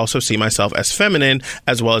because I also see myself as feminine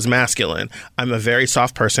as well as masculine. I'm a very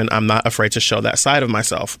soft person. I'm not afraid to show that side of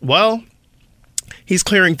myself. Well, he's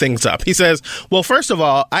clearing things up. He says, well, first of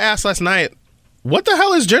all, I asked last night, what the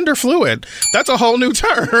hell is gender fluid? That's a whole new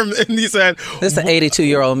term. And he said... This is an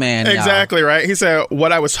 82-year-old man, Exactly, right? He said,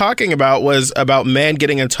 what I was talking about was about men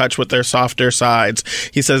getting in touch with their softer sides.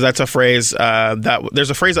 He says that's a phrase there's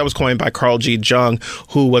a phrase that was coined by Carl G. Jung,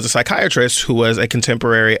 who was a psychiatrist who was a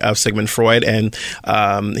contemporary of Sigmund Freud. And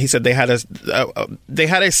he said they had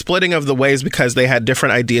a splitting of the ways because they had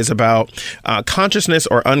different ideas about consciousness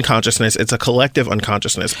or unconsciousness. It's a collective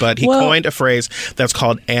unconsciousness. But he coined a phrase that's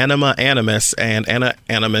called anima animus. And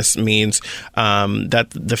animus means that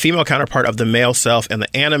the female counterpart of the male self, and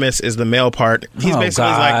the animus is the male part. He's basically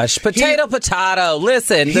like... Potato.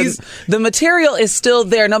 Listen, the material is still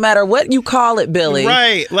there no matter what you call it, Billy.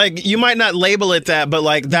 Right. Like, you might not label it that, but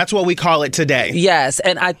like, that's what we call it today. Yes.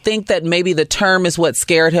 And I think that maybe the term is what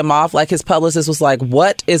scared him off. Like, his publicist was like,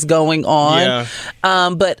 what is going on? Yeah.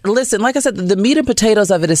 But listen, like I said, the meat and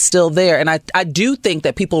potatoes of it is still there. And I do think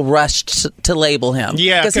that people rushed to label him.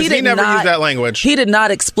 Yeah, because he never used that language. He did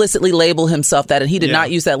not explicitly label himself that, and he did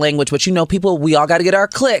not use that language. But, you know, people, we all got to get our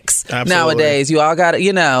clicks nowadays. You all got to,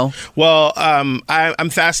 you know. Well, I'm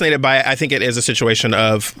fascinated by it. I think it is a situation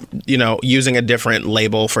of, you know, using a different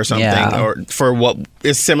label for something or for what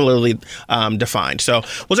is similarly defined. So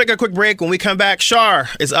we'll take a quick break. When we come back, Shar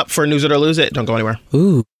is up for News It or Lose It. Don't go anywhere.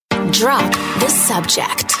 Ooh. Drop the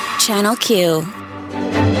subject. Channel Q.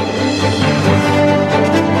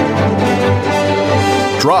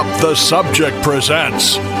 Drop the Subject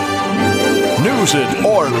presents News It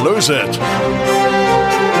or Lose It.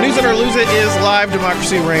 News It or Lose It is live.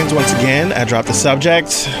 Democracy reigns once again at Drop the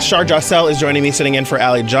Subject. Shar Jossell is joining me, sitting in for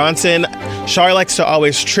Allie Johnson. Shar likes to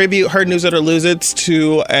always tribute her News It or Lose It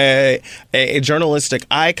to a journalistic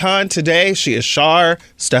icon. Today, she is Shar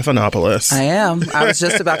Stephanopoulos. I am. I was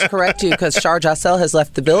just about to correct you because Shar Jossell has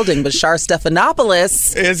left the building, but Shar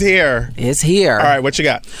Stephanopoulos is here. All right, what you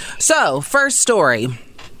got? So, first story.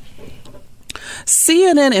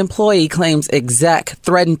 CNN employee claims exec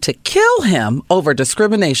threatened to kill him over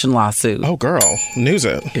discrimination lawsuit. Oh, girl. News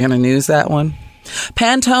it. You're going to news that one?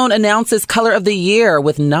 Pantone announces color of the year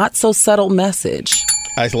with not so subtle message.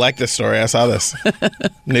 I like this story. I saw this.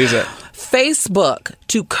 News it. Facebook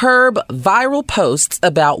to curb viral posts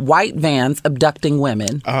about white vans abducting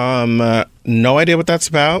women. No idea what that's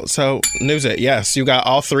about. So news it. Yes, you got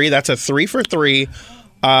all three. That's a 3 for 3.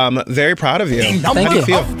 Very proud of you. How do you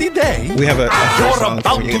feel? Of the day. We have a you're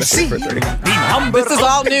about to see. This is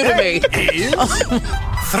all new to me. Is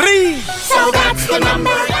 3. So that's the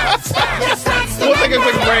number. We'll take a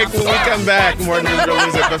quick break. When we come back, more News It or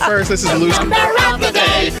Lose It. But first, this is Loose Number of the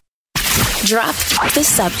day. Drop the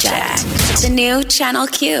subject. The new Channel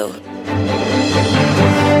Q.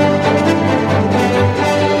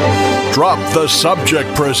 Drop the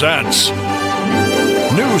Subject presents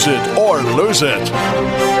News It or Lose It.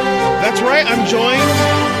 That's right. I'm joined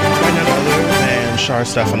by none other than Shar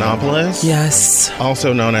Stephanopoulos. Yes.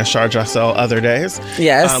 Also known as Shar Jossell other days.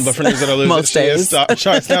 Yes. But for News It or Lose Most It, she is days.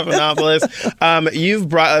 Shar Stephanopoulos. You've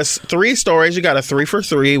brought us 3 stories. You got a 3 for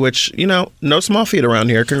 3, which, no small feat around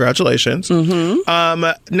here. Congratulations.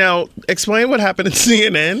 Mm-hmm. Now, explain what happened at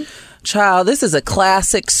CNN. Child, this is a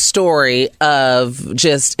classic story of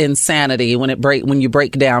just insanity when you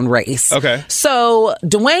break down race. Okay. So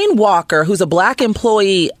Dwayne Walker, who's a black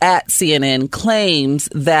employee at CNN, claims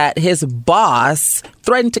that his boss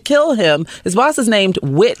threatened to kill him. His boss is named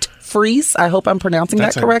Whit Freese. I hope I'm pronouncing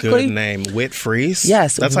that correctly. That's a good name. Whit Freese?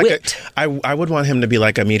 Yes, that's Whit. I would want him to be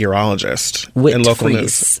like a meteorologist Whit in local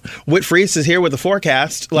Freese. news. Whit Freese is here with the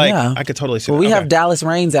forecast. I could totally see that. We have Dallas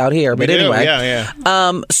rains out here, but anyway.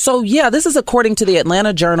 Yeah. So this is according to the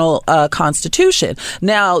Atlanta Journal-Constitution.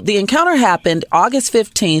 Now, the encounter happened August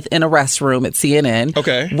 15th in a restroom at CNN.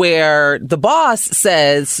 Okay. Where the boss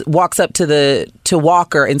walks up to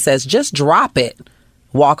Walker and says, "Just drop it."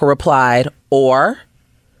 Walker replied,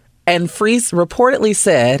 and Freese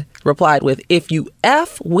reportedly replied with, "If you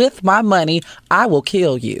F with my money, I will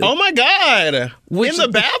kill you." Oh my God. In the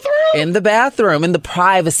bathroom? In the bathroom, in the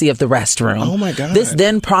privacy of the restroom. Oh my God. This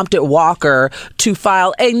then prompted Walker to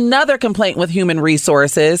file another complaint with Human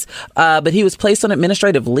Resources, but he was placed on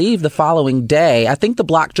administrative leave the following day. I think the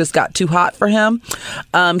block just got too hot for him.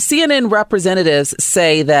 CNN representatives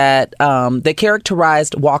say that they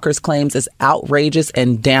characterized Walker's claims as outrageous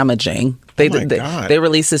and damaging. They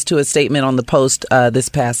released this to a statement on the Post this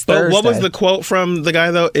past Thursday. What was the quote from the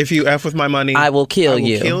guy, though? "If you F with my money, I will kill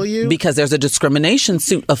you. Kill you?" Because there's a discrimination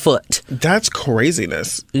suit afoot. That's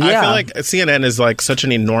craziness. Yeah. I feel like CNN is like such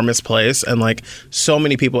an enormous place, and like so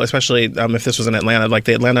many people, especially if this was in Atlanta, like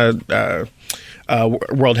the Atlanta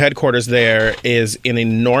world headquarters there is an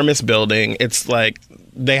enormous building. It's like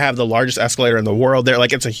they have the largest escalator in the world there.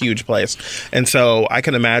 Like, it's a huge place. And so I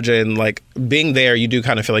can imagine, like, being there, you do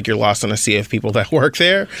kind of feel like you're lost in a sea of people that work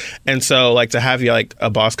there. And so, like, to have you, like, a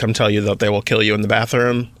boss come tell you that they will kill you in the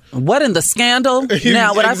bathroom. What in the scandal?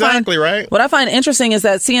 Now, what I find interesting is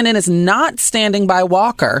that CNN is not standing by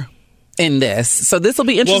Walker in this. So this will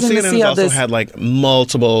be interesting to see how this... also had like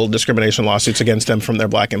multiple discrimination lawsuits against them from their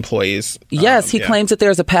black employees. Yes, he claims that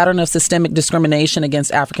there's a pattern of systemic discrimination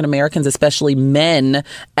against African Americans, especially men,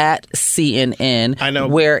 at CNN. I know.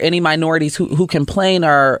 Where any minorities who complain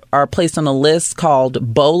are placed on a list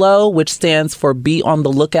called BOLO, which stands for Be on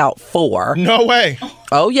the Lookout For. No way.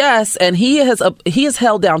 Oh, yes. And he has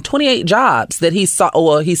held down 28 jobs that he sought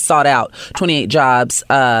out 28 jobs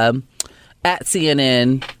at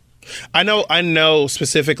CNN. I know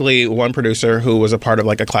specifically one producer who was a part of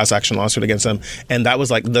like a class action lawsuit against them, and that was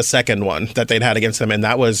like the second one that they'd had against them, and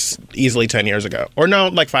that was easily 10 years ago. Or no,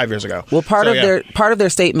 like 5 years ago. Well, part of their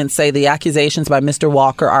statements say the accusations by Mr.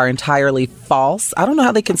 Walker are entirely false. I don't know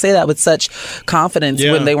how they can say that with such confidence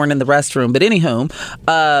when they weren't in the restroom. But anywho,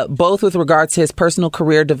 both with regards to his personal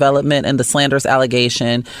career development and the slanderous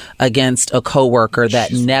allegation against a coworker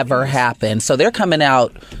that never happened. So they're coming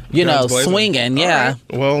out, swinging. Yeah.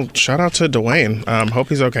 Right. Well, shout out to Dwayne. Hope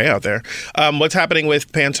he's okay out there. What's happening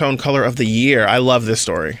with Pantone Color of the Year? I love this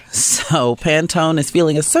story. So Pantone is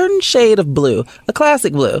feeling a certain shade of blue, a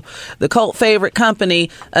classic blue. The cult favorite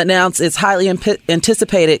company announced its highly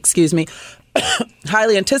anticipated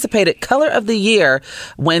color of the year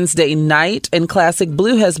Wednesday night, and classic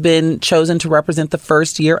blue has been chosen to represent the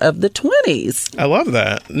first year of the 20s. I love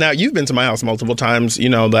that. Now, you've been to my house multiple times. You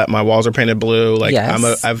know that my walls are painted blue. Like,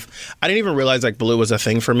 yes. I didn't even realize like blue was a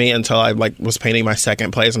thing for me until I like was painting my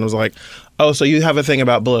second place and was like, oh, so you have a thing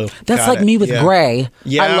about blue. That's like me with gray.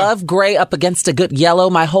 Yeah. I love gray up against a good yellow.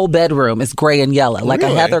 My whole bedroom is gray and yellow, like a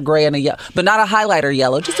heather gray and a yellow, but not a highlighter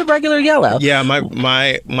yellow, just a regular yellow. Yeah,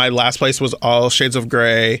 my last place was all shades of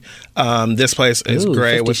gray. This place is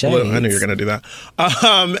gray with blue. I knew you were going to do that.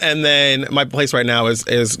 And then my place right now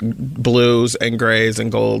is blues and grays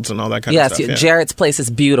and golds and all that kind of stuff. Yes, Jarrett's place is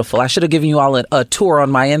beautiful. I should have given you all a tour on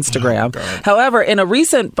my Instagram. However, in a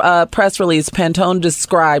recent press release, Pantone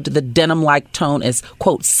described the denim-like tone as,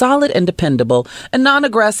 quote, solid and dependable and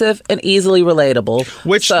non-aggressive and easily relatable.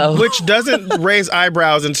 Which doesn't raise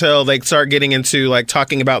eyebrows until they start getting into like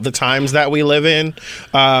talking about the times that we live in.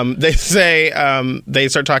 They say they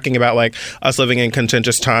start talking about like us living in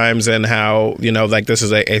contentious times and how, like this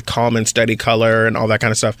is a calm and steady color and all that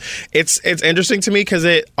kind of stuff. It's interesting to me because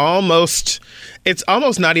it almost it's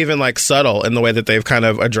almost not even like subtle in the way that they've kind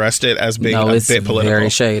of addressed it as being a bit political. Very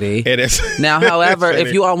shady. It is. Now, however,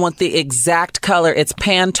 if you all want the exact color, it's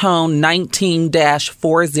Pantone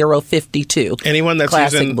 19-4052. Anyone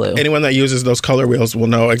that uses those color wheels will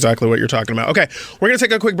know exactly what you're talking about. Okay, we're going to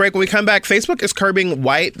take a quick break. When we come back, Facebook is curbing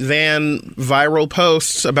white van viral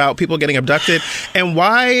posts about people getting abducted. And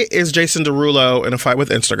why is Jason Derulo in a fight with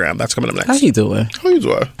Instagram? That's coming up next. How you doing?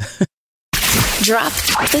 Drop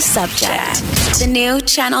the subject. The new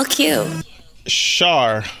Channel Q.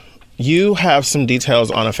 Shar, you have some details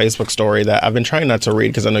on a Facebook story that I've been trying not to read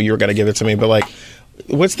because I know you were going to give it to me, but like,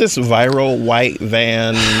 what's this viral white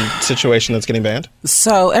van situation that's getting banned?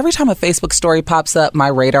 So every time a Facebook story pops up, my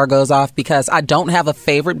radar goes off because I don't have a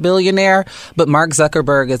favorite billionaire, but Mark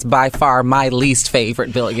Zuckerberg is by far my least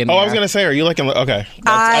favorite billionaire. Oh, I was going to say, are you like, okay.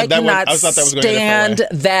 I cannot stand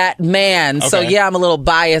that man. Okay. So yeah, I'm a little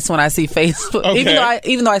biased when I see Facebook,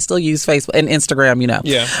 even though I still use Facebook and Instagram,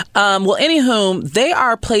 Yeah. Well, anywho, they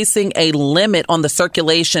are placing a limit on the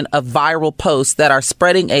circulation of viral posts that are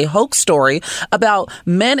spreading a hoax story about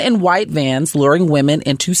men in white vans luring women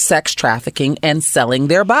into sex trafficking and selling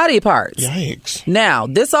their body parts. Yikes. Now,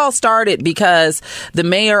 this all started because the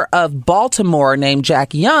mayor of Baltimore, named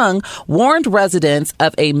Jack Young, warned residents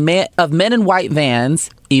of men in white vans,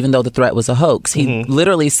 even though the threat was a hoax. He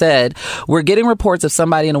literally said, "We're getting reports of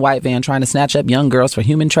somebody in a white van trying to snatch up young girls for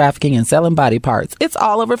human trafficking and selling body parts." It's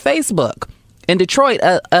all over Facebook. In Detroit,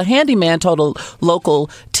 a handyman told a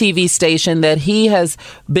local TV station that he has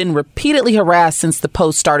been repeatedly harassed since the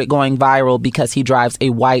post started going viral because he drives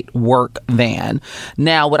a white work van.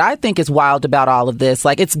 Now, what I think is wild about all of this,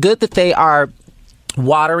 like, it's good that they are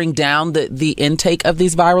watering down the intake of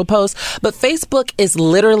these viral posts, but Facebook is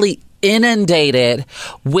literally inundated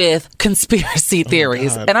with conspiracy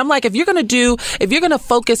theories. And I'm like, if you're going to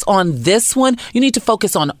focus on this one, you need to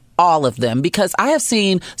focus on all of them, because I have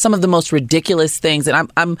seen some of the most ridiculous things,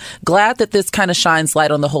 and I'm glad that this kind of shines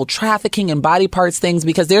light on the whole trafficking and body parts things,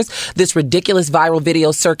 because there's this ridiculous viral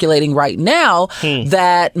video circulating right now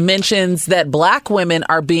that mentions that black women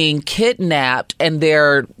are being kidnapped and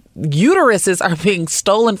their uteruses are being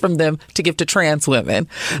stolen from them to give to trans women.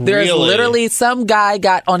 There's literally some guy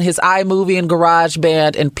got on his iMovie and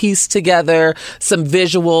GarageBand and pieced together some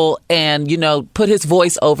visual and, put his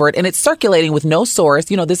voice over it, and it's circulating with no source.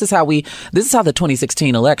 This is how the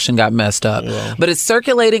 2016 election got messed up. Yeah. But it's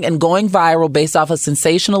circulating and going viral based off of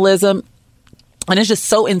sensationalism, and it's just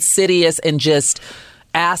so insidious and just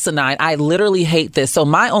asinine. I literally hate this. So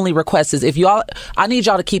my only request is, I need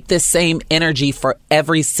y'all to keep this same energy for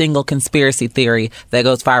every single conspiracy theory that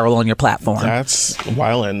goes viral on your platform. That's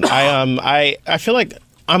wildin'. I feel like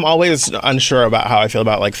I'm always unsure about how I feel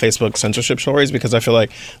about like Facebook censorship stories, because I feel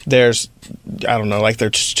like there's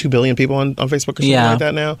 2 billion people on Facebook or something like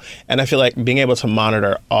that now. And I feel like being able to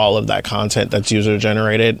monitor all of that content that's user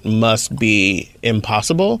generated must be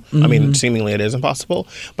impossible. I mean, seemingly it is impossible,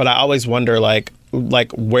 but I always wonder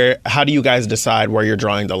how do you guys decide where you're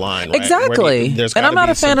drawing the line? Right? Exactly. And I'm not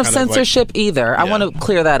a fan of censorship either. I want to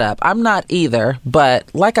clear that up. I'm not either. But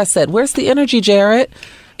like I said, where's the energy, Jarrett?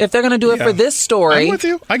 If they're going to do it for this story. I'm with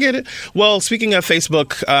you. I get it. Well, speaking of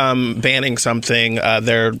Facebook banning something,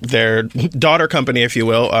 their daughter company, if you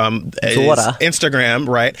will, is Instagram,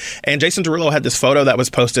 right? And Jason Derulo had this photo that was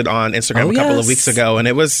posted on Instagram a couple of weeks ago, and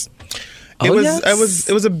it was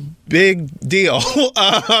a big deal.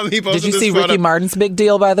 Did you see Ricky Martin's big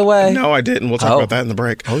deal, by the way? No, I didn't. We'll talk about that in the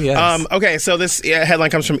break. Oh, yes. Okay, so this headline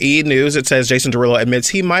comes from E! News. It says Jason Derulo admits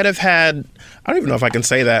he might have had, I don't even know if I can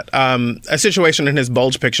say that, a situation in his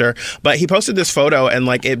bulge picture, but he posted this photo and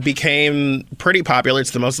it became pretty popular.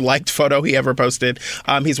 It's the most liked photo he ever posted.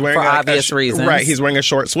 He's wearing for obvious reasons. Right. He's wearing a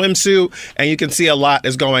short swimsuit, and you can see a lot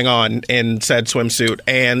is going on in said swimsuit.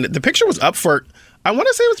 And the picture was up for, I want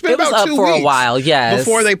to say it's been about 2 weeks. It was up for a while, yes.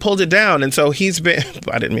 Before they pulled it down. And so he's been,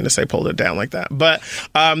 I didn't mean to say pulled it down like that, but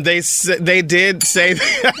they did say,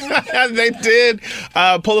 they did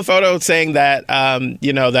pull a photo saying that,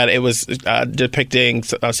 that it was depicting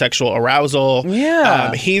sexual arousal.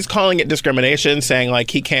 Yeah. He's calling it discrimination, saying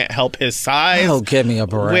he can't help his size. Oh, give me a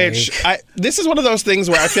break. This is one of those things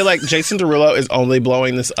where I feel like Jason Derulo is only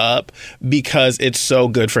blowing this up because it's so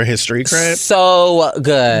good for his street cred. So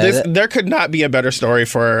good. There could not be a better story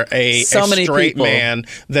for a straight man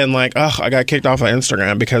than I got kicked off of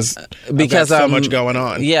Instagram because so much going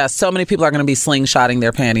on. Yeah, so many people are going to be slingshotting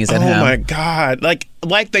their panties at him. Oh my God. Like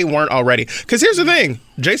they weren't already. Because here's the thing.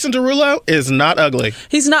 Jason Derulo is not ugly.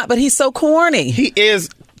 He's not, but he's so corny. He is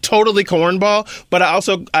totally cornball, but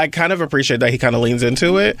I kind of appreciate that he kind of leans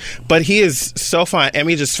into it. But he is so fine.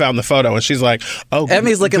 Emmy just found the photo, and she's like, "Oh,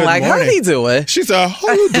 Emmy's looking like, morning. How he doing?" She said,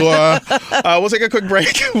 "Hold on." We'll take a quick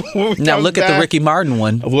break. Now look at the Ricky Martin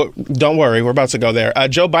one. Don't worry, we're about to go there.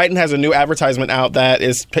 Joe Biden has a new advertisement out that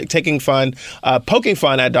is poking fun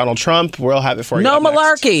at Donald Trump. We'll have it for you. No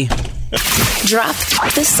malarkey. Drop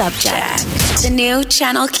the subject. The new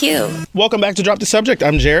Channel Q. Welcome back to Drop the Subject.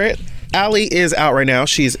 I'm Jarrett. Allie is out right now.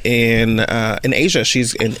 She's in Asia.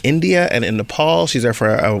 She's in India and in Nepal. She's there for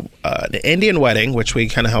an Indian wedding, which we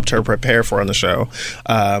kind of helped her prepare for on the show.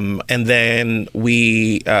 And then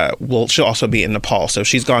she'll also be in Nepal. So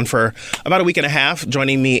she's gone for about a week and a half,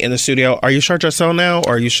 joining me in the studio. Are you Shar Jossel now,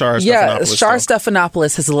 or are you Shar Stephanopoulos? Yeah, Shar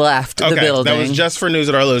Stephanopoulos has left the building. That was just for News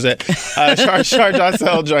It or Lose It. Shar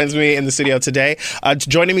Jossel joins me in the studio today.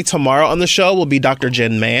 Joining me tomorrow on the show will be Dr.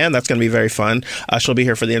 Jen Mann. That's going to be very fun. She'll be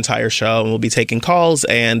here for the entire show. And we'll be taking calls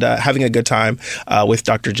and having a good time with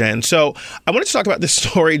Dr. Jen. So I wanted to talk about this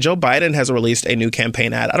story. Joe Biden has released a new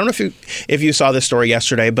campaign ad. I don't know if you saw this story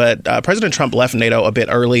yesterday, but President Trump left NATO a bit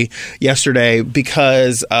early yesterday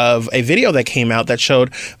because of a video that came out that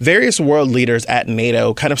showed various world leaders at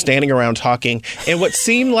NATO kind of standing around talking and what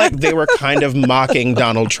seemed like they were kind of mocking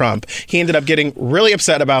Donald Trump. He ended up getting really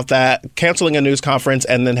upset about that, canceling a news conference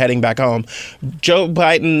and then heading back home. Joe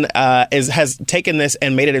Biden has taken this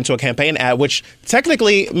and made it into a campaign ad, which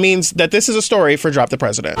technically means that this is a story for Drop the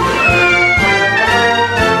President.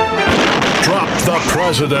 Drop the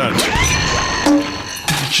President.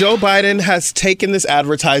 Joe Biden has taken this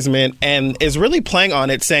advertisement and is really playing on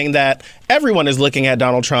it, saying that everyone is looking at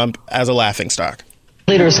Donald Trump as a laughingstock.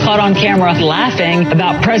 Leaders caught on camera laughing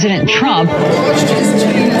about President Trump.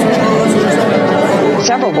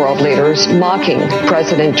 Several world leaders mocking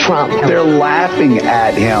President Trump. They're laughing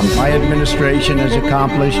at him. My administration has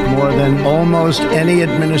accomplished more than almost any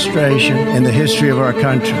administration in the history of our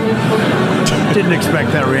country. Didn't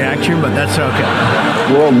expect that reaction, but that's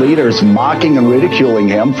okay. World leaders mocking and ridiculing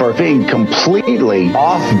him for being completely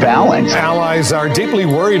off balance. Allies are deeply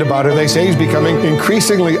worried about it. They say he's becoming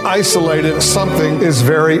increasingly isolated. Something is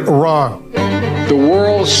very wrong. The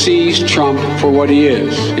world sees Trump for what he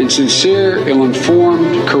is: insincere,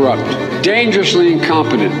 ill-informed, corrupt, dangerously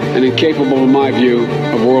incompetent, and incapable, in my view,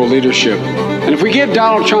 of world leadership. And if we give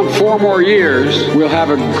Donald Trump 4 more years, we'll have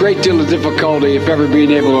a great deal of difficulty, if ever,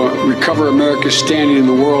 being able to recover America's standing in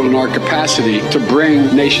the world and our capacity to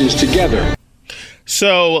bring nations together.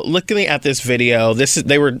 So, looking at this video,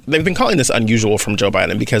 they've been calling this unusual from Joe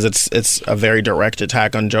Biden because it's a very direct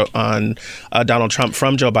attack on Donald Trump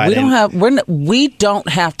from Joe Biden. We don't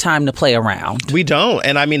have time to play around. We don't,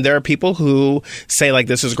 and I mean, there are people who say like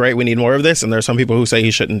this is great, we need more of this, and there are some people who say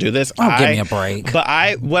he shouldn't do this. Give me a break.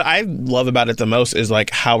 But what I love about it the most is like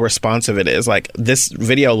how responsive it is. Like this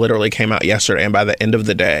video literally came out yesterday, and by the end of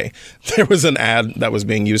the day, there was an ad that was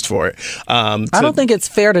being used for it. I don't think it's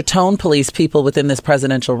fair to tone police people within this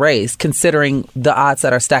presidential race, considering the odds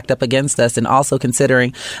that are stacked up against us, and also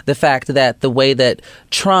considering the fact that the way that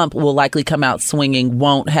Trump will likely come out swinging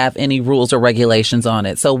won't have any rules or regulations on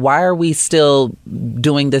it. So why are we still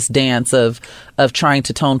doing this dance of trying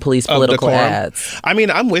to tone police political ads? I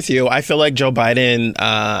mean, I'm with you. I feel like Joe Biden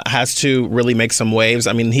has to really make some waves.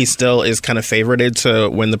 I mean, he still is kind of favorited to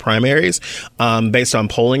win the primaries based on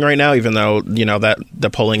polling right now, even though, you know, that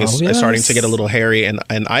the polling is starting to get a little hairy in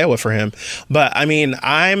Iowa for him. But I mean,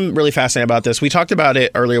 I'm really fascinated about this. We talked about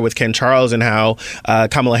it earlier with Ken Charles and how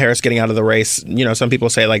Kamala Harris getting out of the race, you know, some people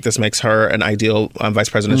say like this makes her an ideal vice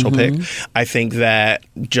presidential pick. I think that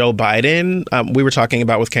Joe Biden, we were talking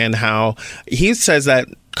about with Ken how he says that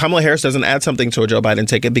Kamala Harris doesn't add something to a Joe Biden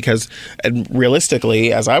ticket because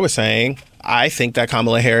realistically, as I was saying, I think that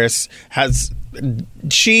Kamala Harris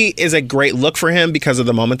she is a great look for him because of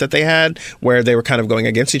the moment that they had where they were kind of going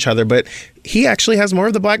against each other. But he actually has more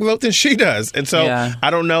of the black vote than she does. And so I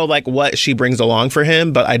don't know like what she brings along for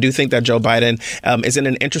him, but I do think that Joe Biden is in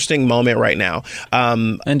an interesting moment right now.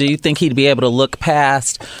 And do you think he'd be able to look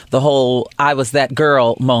past the whole I was that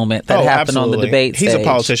girl moment that happened on the debate stage? He's a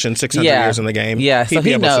politician, 600 years in the game. Yeah, so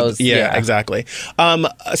he knows. Exactly.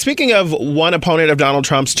 Speaking of one opponent of Donald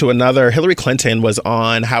Trump's to another, Hillary Clinton was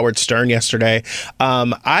on Howard Stern yesterday.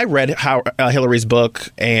 I read Hillary's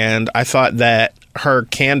book, and I thought that her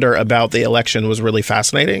candor about the election was really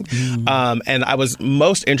fascinating. And I was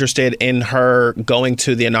most interested in her going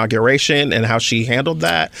to the inauguration and how she handled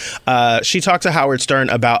that. She talked to Howard Stern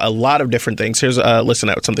about a lot of different things. Here's a listen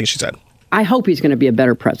to something she said. I hope he's going to be a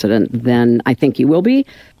better president than I think he will be.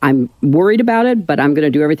 I'm worried about it, but I'm going to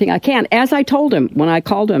do everything I can. As I told him when I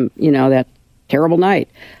called him, you know, that terrible night.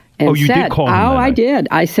 and you said, did call him "Oh, I did."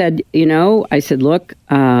 I said, "Look,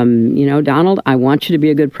 Donald, I want you to be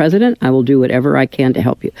a good president. I will do whatever I can to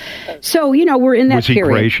help you." So, we're in that Was he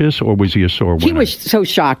period. gracious or was he a sore winner? He was so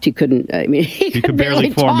shocked he couldn't. I mean, he could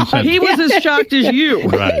barely form a sentence. He was as shocked as you.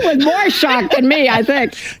 Right. He was more shocked than me, I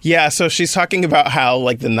think. Yeah, so she's talking about how,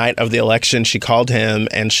 like, the night of the election, she called him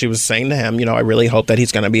and she was saying to him, I really hope that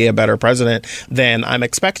he's going to be a better president than I'm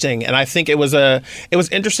expecting. And I think it was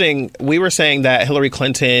interesting. We were saying that Hillary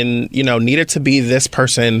Clinton, needed to be this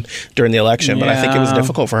person during the election, but I think it was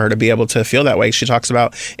difficult for her to be able to feel that way. She talks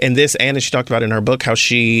about in this, and she talked about in her book how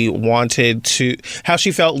she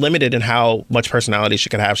felt limited in how much personality she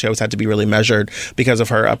could have. She always had to be really measured because of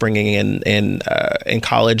her upbringing in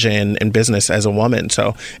college and in business as a woman.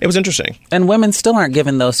 So it was interesting. And women still aren't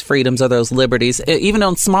given those freedoms or those liberties, even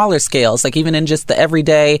on smaller scales, like even in just the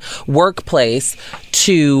everyday workplace,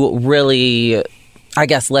 to really, I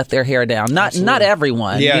guess, let their hair down. Not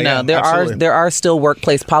everyone. There are still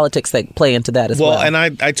workplace politics that play into that as well. And I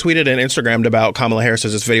tweeted and Instagrammed about Kamala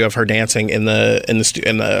Harris's this video of her dancing in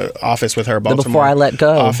the office with her Baltimore Before I Let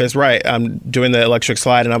Go office, right? Doing the electric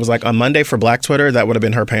slide, and I was like, on Monday for Black Twitter, that would have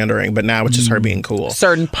been her pandering, but now it's just her being cool.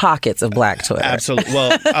 Certain pockets of Black Twitter, absolutely.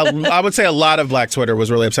 Well, I would say a lot of Black Twitter was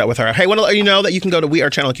really upset with her. Hey, I want to let you know that you can go to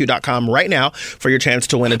wearechannelq.com right now for your chance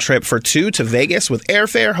to win a trip for 2 to Vegas with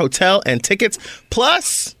airfare, hotel, and tickets.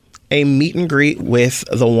 Plus a meet and greet with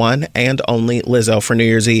the one and only Lizzo for New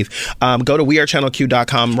Year's Eve. Go to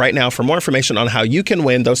wearechannelq.com right now for more information on how you can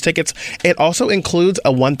win those tickets. It also includes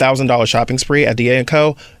a $1,000 shopping spree at DA &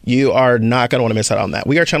 Co. You are not going to want to miss out on that.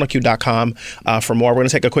 Wearechannelq.com for more. We're going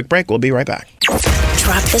to take a quick break. We'll be right back.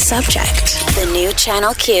 Drop the subject. The new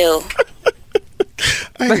Channel Q.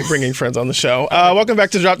 I hate bringing friends on the show. Welcome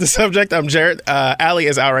back to Drop the Subject. I'm Jarrett. Allie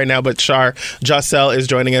is out right now, but Shar Jossell is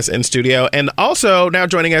joining us in studio. And also now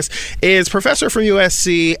joining us is professor from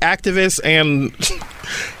USC, activist, and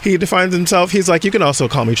he defines himself. He's like, you can also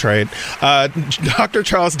call me Trade. Dr.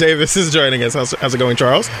 Charles Davis is joining us. How's it going,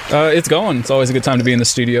 Charles? It's going. It's always a good time to be in the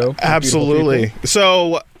studio. Absolutely.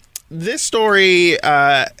 So this story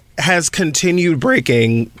has continued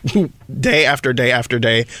breaking day after day after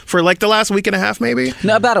day for like the last week and a half, maybe?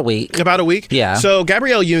 No, about a week. About a week? Yeah. So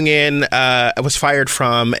Gabrielle Union was fired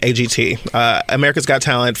from AGT. America's Got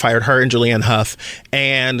Talent fired her and Julianne Hough.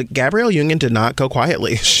 And Gabrielle Union did not go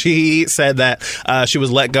quietly. She said that she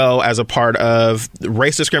was let go as a part of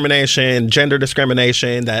race discrimination, gender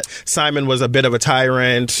discrimination, that Simon was a bit of a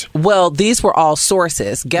tyrant. Well, these were all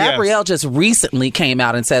sources. Gabrielle just recently came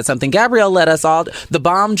out and said something. Gabrielle let us all... The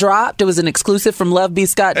bomb dropped. It was an exclusive from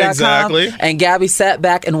lovebscott.com. Exactly. And Gabby sat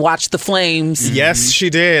back and watched the flames. Yes, she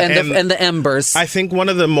did. And the embers. I think one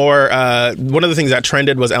of the things that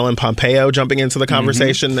trended was Ellen Pompeo jumping into the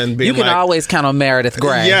conversation and being You can always count on Meredith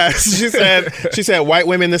Grey. Yes, she said, white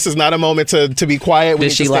women, this is not a moment to be quiet. We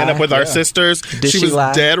need to stand up with our sisters. She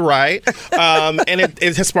was dead right. And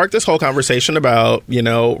it has sparked this whole conversation about,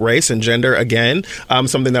 race and gender again,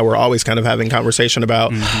 something that we're always kind of having conversation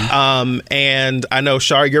about. And I know,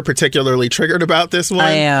 Shar, you're particularly triggered about this one.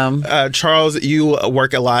 I am. Charles, you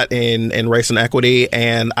work a lot in race and equity,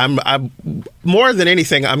 and I'm more than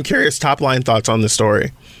anything, I'm curious, top line thoughts on the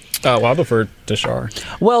story. I'll defer to Shar.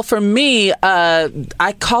 Well, for me,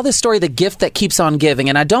 I call this story the gift that keeps on giving,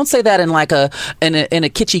 and I don't say that in like in a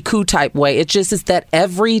kitschy coo type way. It just is that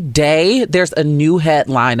every day there's a new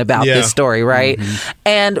headline about this story, right?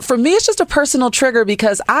 And for me, it's just a personal trigger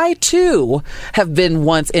because I too have been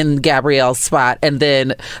once in Gabrielle's spot, and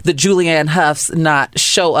then the Julianne Houghs not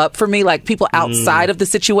show up for me. Like people outside of the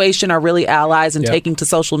situation are really allies and taking to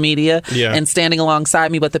social media and standing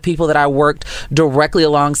alongside me, but the people that I worked directly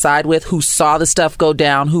alongside with, who saw the stuff go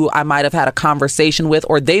down, who I might have had a conversation with,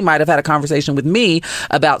 or they might have had a conversation with me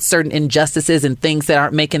about certain injustices and things that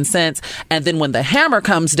aren't making sense. And then when the hammer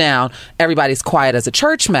comes down, everybody's quiet as a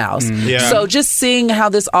church mouse. So just seeing how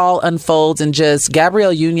this all unfolds, and just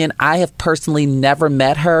Gabrielle Union, I have personally never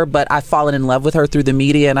met her, but I've fallen in love with her through the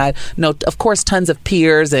media. And I know, of course, tons of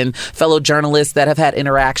peers and fellow journalists that have had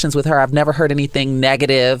interactions with her. I've never heard anything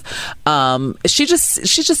negative. She's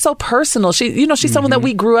just so personal. She's someone that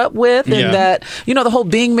we grew up with, and that, the whole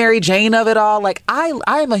being Mary Jane of it all. Like I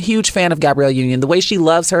am a huge fan of Gabrielle Union, the way she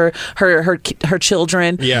loves her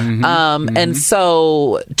children. And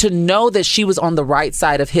so to know that she was on the right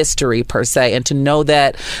side of history per se, and to know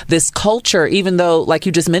that this culture, even though, like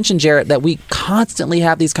you just mentioned, Jarrett, that we constantly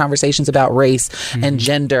have these conversations about race and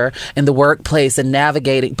gender in the workplace and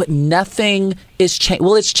navigating, but nothing is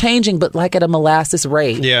it's changing, but like at a molasses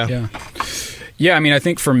rate. Yeah, I mean, I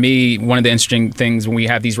think for me, one of the interesting things when we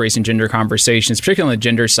have these race and gender conversations, particularly on the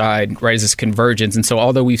gender side, right, is this convergence. And so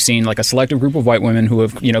although we've seen like a selective group of white women who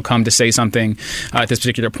have, come to say something at this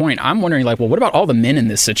particular point, I'm wondering like, well, what about all the men in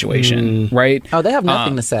this situation, right? Oh, they have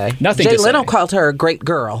nothing to say. Nothing Jay to Leno say. called her a great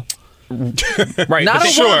girl. Right, not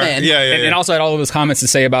a woman. And also had all of those comments to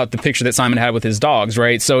say about the picture that Simon had with his dogs,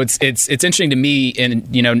 right? So it's interesting to me,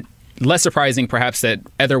 and less surprising perhaps that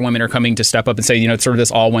other women are coming to step up and say, it's sort of this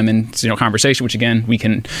all women, conversation, which again, we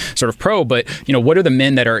can sort of probe, but, what are the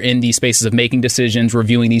men that are in these spaces of making decisions,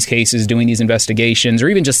 reviewing these cases, doing these investigations, or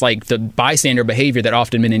even just like the bystander behavior that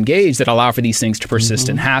often been engaged that allow for these things to persist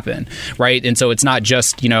and happen, right? And so it's not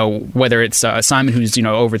just, whether it's Simon who's,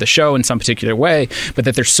 over the show in some particular way, but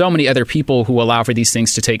that there's so many other people who allow for these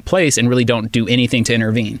things to take place and really don't do anything to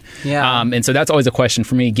intervene. Yeah. And so that's always a question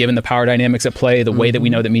for me, given the power dynamics at play, the way that we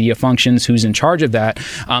know that media functions, who's in charge of that.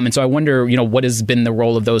 And so I wonder, what has been the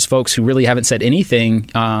role of those folks who really haven't said anything,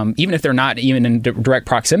 even if they're not even in direct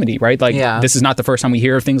proximity, right? Like, this is not the first time we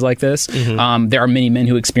hear of things like this. There are many men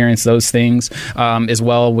who experience those things as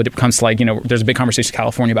well when it comes to, like, there's a big conversation in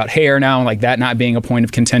California about hair now, like that not being a point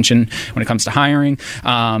of contention when it comes to hiring.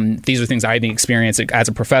 These are things I've experienced as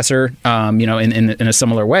a professor, in a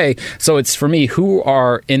similar way. So it's, for me, who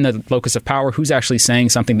are in the locus of power, who's actually saying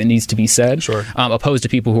something that needs to be said, opposed to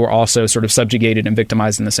people who are also sort of subjugated and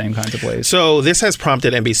victimized in the same kinds of ways. So this has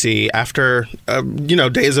prompted NBC, after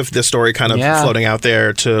days of this story kind of floating out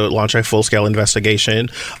there, to launch a full-scale investigation,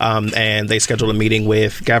 and they scheduled a meeting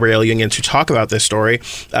with Gabrielle Union to talk about this story.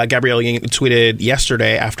 Gabrielle Union tweeted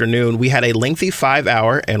yesterday afternoon, "We had a lengthy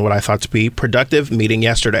 5-hour and what I thought to be productive meeting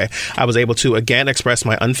yesterday. I was able to again express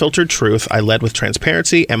my unfiltered truth. I led with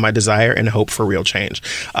transparency and my desire and hope for real change."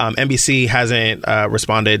 NBC hasn't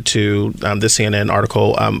responded to the CNN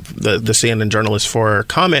article, the CNN journalist, for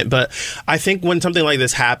comment, but I think when something like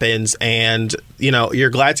this happens and you're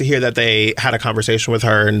glad to hear that they had a conversation with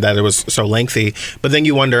her and that it was so lengthy, but then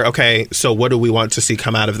you wonder, okay, so what do we want to see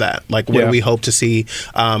come out of that? Like, what do we hope to see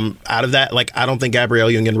out of that? Like, I don't think Gabrielle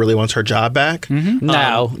Union really wants her job back.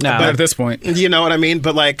 No. But at this point, you know what I mean?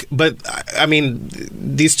 But I mean,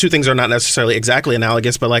 these two things are not necessarily exactly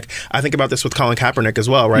analogous, but like, I think about this with Colin Kaepernick as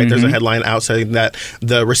well, right? There's a headline out saying that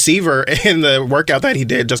the receiver in the workout that he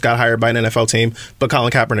did just got hired by an NFL team, but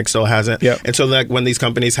Colin Kaepernick still hasn't. And so, like, when these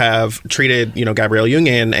companies have treated, Gabrielle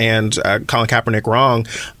Union and Colin Kaepernick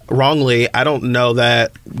wrongly, I don't know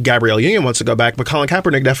that Gabrielle Union wants to go back, but Colin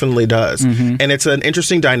Kaepernick definitely does. And it's an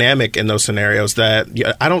interesting dynamic in those scenarios that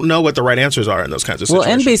I don't know what the right answers are in those kinds of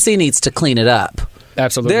situations. Well, NBC needs to clean it up.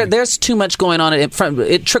 Absolutely. There's too much going on.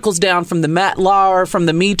 It trickles down from the Matt Lauer, from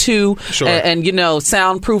the Me Too, and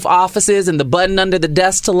soundproof offices and the button under the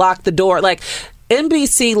desk to lock the door. Like,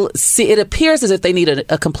 NBC, it appears as if they need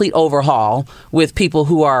a complete overhaul with people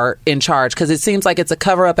who are in charge, because it seems like it's a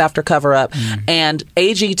cover-up after cover-up. And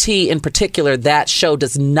AGT in particular, that show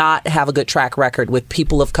does not have a good track record with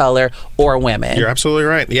people of color or women. You're absolutely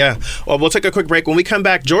right. Yeah. Well, we'll take a quick break. When we come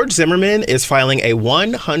back, George Zimmerman is filing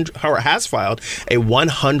has filed a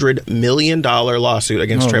 $100 million lawsuit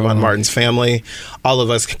against Trayvon Martin's family. All of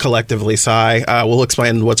us collectively sigh. We'll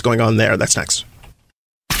explain what's going on there. That's next.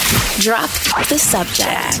 Drop the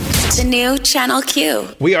Subject. The new Channel Q.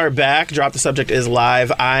 We are back. Drop the Subject is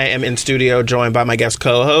live. I am in studio joined by my guest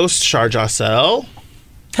co-host, Shar Jossell.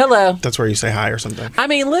 Hello. That's where you say hi or something. I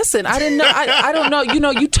mean, listen, I didn't know. I don't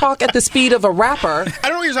know. You talk at the speed of a rapper. I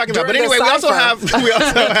don't know what you're talking about. But anyway, we also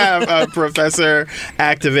have Professor,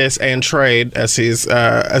 Activist, and Trade, as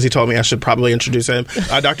he told me I should probably introduce him.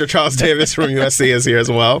 Dr. Charles Davis from USC is here as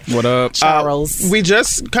well. What up, Charles? We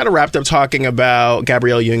just kind of wrapped up talking about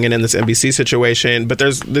Gabrielle Union and this NBC situation, but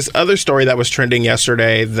there's this other story that was trending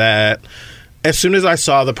yesterday that, as soon as I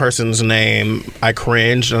saw the person's name, I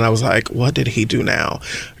cringed and I was like, what did he do now?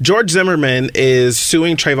 George Zimmerman is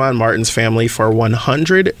suing Trayvon Martin's family for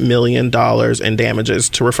 $100 million in damages.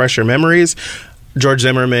 To refresh your memories, George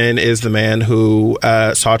Zimmerman is the man who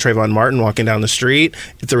saw Trayvon Martin walking down the street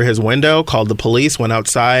through his window, called the police, went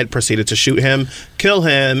outside, proceeded to shoot him, kill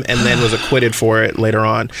him, and then was acquitted for it later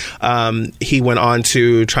on. He went on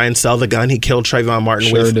to try and sell the gun he killed Trayvon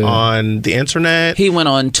Martin on the internet. He went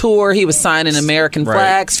on tour. He was signing American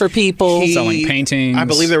flags for people. Selling paintings. I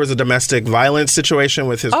believe there was a domestic violence situation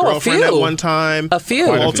with his girlfriend at one time.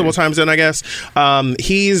 Multiple times then, I guess.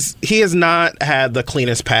 He has not had the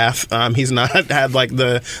cleanest path. He's not had like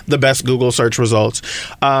the best Google search results.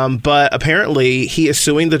 But apparently he is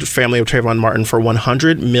suing the family of Trayvon Martin for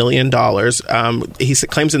 $100 million. he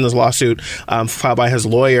claims in this lawsuit filed by his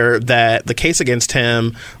lawyer that the case against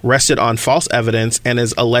him rested on false evidence and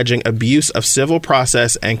is alleging abuse of civil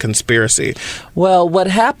process and conspiracy. Well, what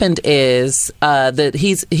happened is that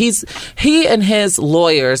he and his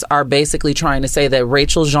lawyers are basically trying to say that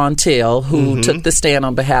Rachel Gentile, who took the stand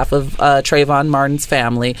on behalf of Trayvon Martin's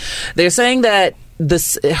family, they're saying that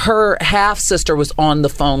her half-sister was on the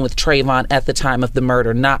phone with Trayvon at the time of the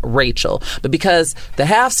murder, not Rachel. But because the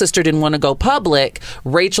half-sister didn't want to go public,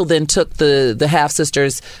 Rachel then took the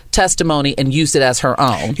half-sister's testimony and used it as her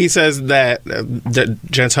own. He says that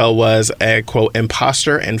Gentile was a, quote,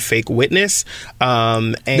 imposter and fake witness.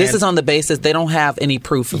 And this is on the basis they don't have any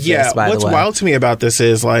proof of this, by the way. What's wild to me about this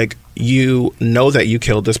is, like, you know that you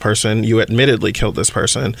killed this person. You admittedly killed this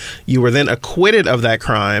person. You were then acquitted of that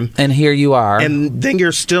crime. And here you are. And then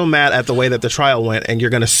you're still mad at the way that the trial went, and you're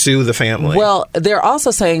going to sue the family. Well, they're also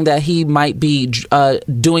saying that he might be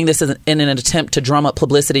doing this in an attempt to drum up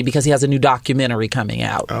publicity because he has a new documentary coming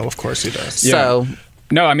out. Oh, of course he does. So...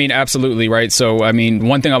 No, I mean, absolutely, right? So, I mean,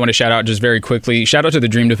 one thing I want to shout out just very quickly, shout out to the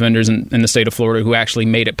Dream Defenders in the state of Florida who actually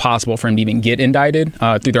made it possible for him to even get indicted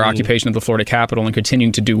through their occupation of the Florida Capitol and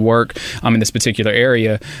continuing to do work in this particular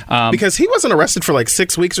area. Because he wasn't arrested for like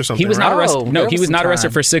 6 weeks or something, He was not arrested. No, he was not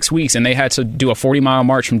arrested for 6 weeks, and they had to do a 40-mile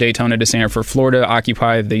march from Daytona to Sanford, Florida,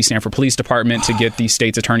 occupy the Sanford Police Department to get the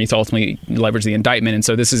state's attorney to ultimately leverage the indictment. And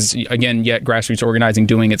so this is, again, yet grassroots organizing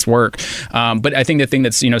doing its work. But I think the thing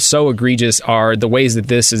that's, so egregious are the ways that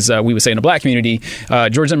this is, we would say in the black community,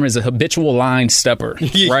 George Zimmerman is a habitual line stepper,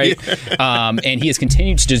 right? And he has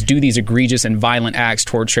continued to just do these egregious and violent acts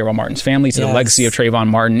towards Trayvon Martin's family, to the legacy of Trayvon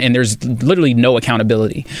Martin, and there's literally no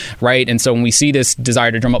accountability, right? And so when we see this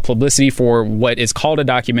desire to drum up publicity for what is called a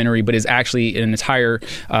documentary, but is actually an entire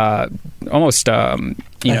almost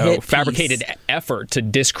fabricated effort to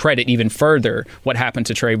discredit even further what happened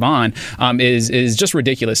to Trayvon is just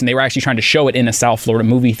ridiculous. And they were actually trying to show it in a South Florida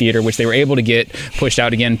movie theater, which they were able to get pushed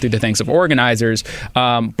out again through the thanks of organizers.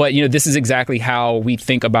 But this is exactly how we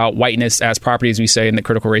think about whiteness as property, as we say in the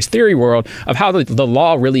critical race theory world, of how the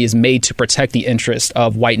law really is made to protect the interest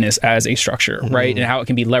of whiteness as a structure, right? And how it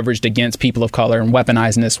can be leveraged against people of color and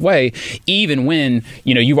weaponized in this way, even when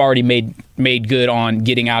you've already made good on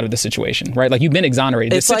getting out of the situation, right? Like, you've been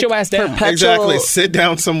exonerated. Just sit your ass down. Exactly. Sit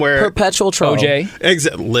down somewhere. Perpetual troll.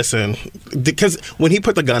 OJ. Listen, because when he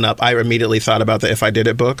put the gun up, I immediately thought about the If I Did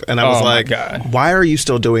It book, and I was like, why are you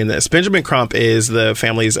still doing this? Benjamin Crump is the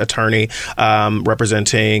family's attorney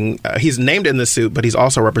representing, he's named in the suit, but he's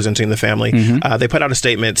also representing the family. They put out a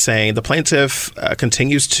statement saying the plaintiff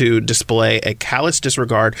continues to display a callous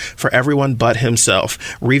disregard for everyone but himself,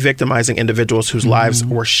 re-victimizing individuals whose lives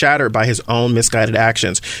were shattered by his own misguided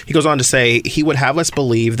actions. He goes on to say he would have us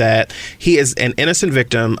believe that he is an innocent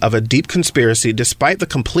victim of a deep conspiracy despite the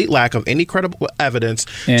complete lack of any credible evidence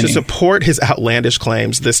to support his outlandish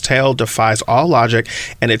claims. This tale defies all logic,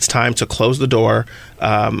 and it's time to close the door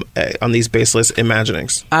on these baseless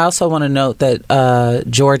imaginings. I also want to note that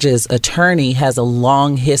George's attorney has a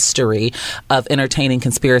long history of entertaining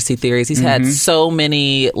conspiracy theories. He's had so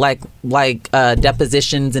many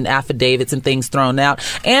depositions and affidavits and things thrown out,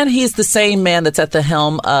 and he's the same man that's at the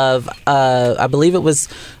helm of I believe it was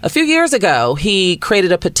a few years ago, he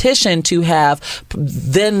created a petition to have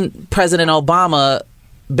then President Obama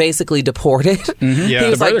basically deported. He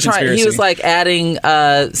was adding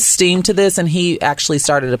steam to this, and he actually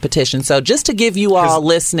started a petition. So just to give you all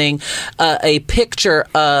listening a picture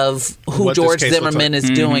of who George Zimmerman is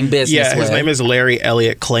doing business with. His name is Larry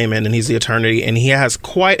Elliott Clayman, and he's the attorney, and he has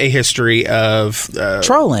quite a history of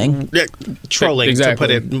trolling, exactly, to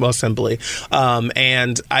put it most simply.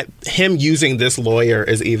 And him using this lawyer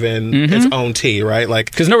is even its own tea, right? Like,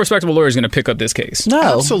 because no respectable lawyer is going to pick up this case. No,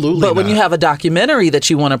 absolutely. But when you have a documentary that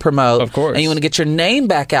you want to promote, of course, and you want to get your name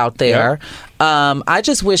back out there, I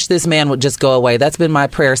just wish this man would just go away. That's been my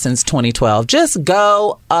prayer since 2012. Just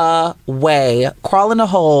go away, crawl in a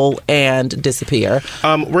hole, and disappear.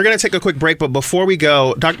 We're going to take a quick break, but before we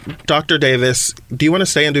go, Dr. Davis, do you want to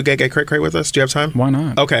stay and do Gay Gay Cray Cray with us? Do you have time? Why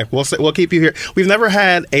not? Okay, we'll keep you here. We've never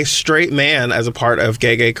had a straight man as a part of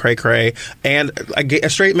Gay Gay Cray Cray, and a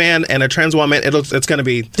straight man and a trans woman. It's going to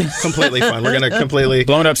be completely fun. We're going to completely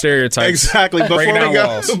blown up stereotypes. Exactly.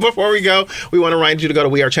 Before we go, we want to remind you to go to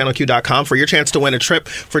wearechannelq.com for your chance to win a trip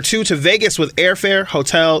for two to Vegas with airfare,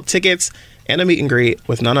 hotel, tickets, and a meet and greet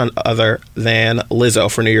with none other than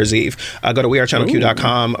Lizzo for New Year's Eve. Go to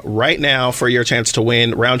wearechannelq.com right now for your chance to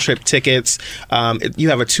win round trip tickets. You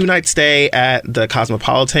have a 2-night stay at the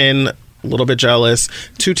Cosmopolitan a little bit jealous.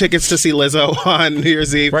 2 tickets to see Lizzo on New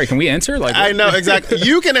Year's Eve. Right, can we enter? I know, exactly.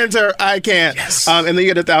 You can enter, I can't. Yes. And then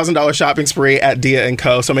you get a $1,000 shopping spree at Dia &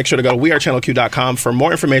 Co. So make sure to go to wearechannelq.com for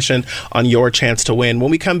more information on your chance to win.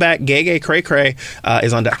 When we come back, Gay Gay Cray Cray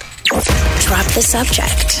is on deck. Drop the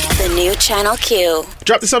Subject, the new Channel Q.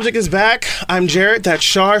 Drop the Subject is back. I'm Jarrett. That's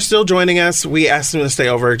Shar still joining us. We asked him to stay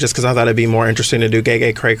over just because I thought it'd be more interesting to do Gay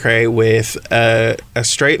Gay Cray Cray with a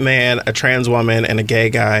straight man, a trans woman, and a gay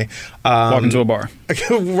guy. Walk into a bar.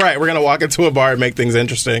 Right, we're going to walk into a bar and make things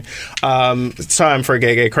interesting. It's time for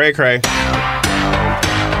Gay Gay Cray Cray.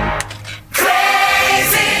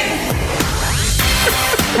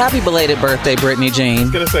 Happy belated birthday, Brittany Jean. I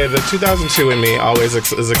was going to say, the 2002 in me always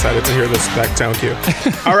is excited to hear this Backtown Q.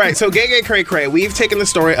 All right, so Gay Gay Cray Cray. We've taken the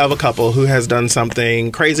story of a couple who has done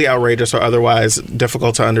something crazy, outrageous, or otherwise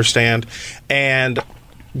difficult to understand, and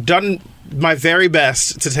done my very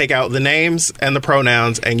best to take out the names and the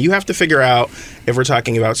pronouns, and you have to figure out if we're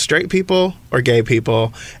talking about straight people or gay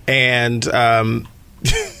people, and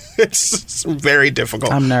it's very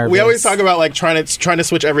difficult. I'm nervous. We always talk about like trying to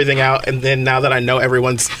switch everything out, and then now that I know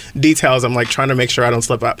everyone's details, I'm like trying to make sure I don't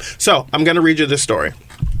slip up. So I'm going to read you this story.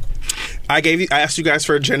 I asked you guys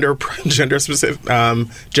for gender specific,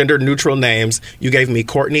 gender neutral names. You gave me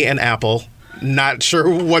Courtney and Apple. Not sure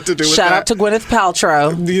what to do with that. Shout out to Gwyneth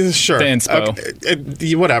Paltrow. Sure. The inspo.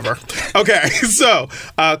 Okay. Whatever. Okay, so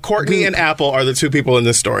Courtney and Apple are the 2 people in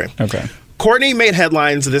this story. Okay. Courtney made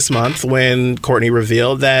headlines this month when Courtney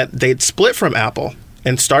revealed that they'd split from Apple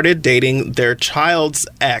and started dating their child's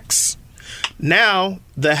ex. Now,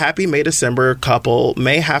 the Happy May December couple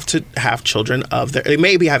may have to have children they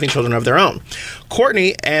may be having children of their own.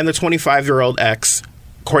 Courtney and the 25-year-old ex,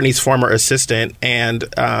 Courtney's former assistant and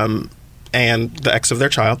the ex of their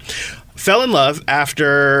child, fell in love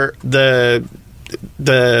after the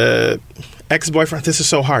ex-boyfriend. This is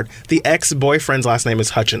so hard. The ex-boyfriend's last name is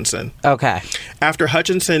Hutchinson. Okay. After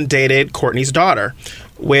Hutchinson dated Courtney's daughter,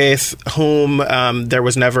 with whom there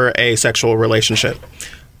was never a sexual relationship.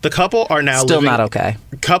 The couple are now still not okay.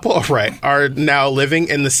 Are now living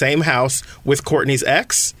in the same house with Courtney's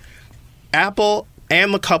ex, Apple,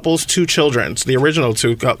 and the couple's 2 children. The original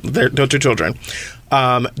 2 children.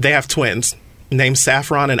 They have twins named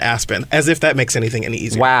Saffron and Aspen, as if that makes anything any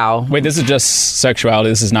easier. Wow. Wait, this is just sexuality.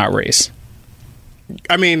 This is not race.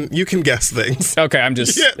 I mean, you can guess things. Okay, I'm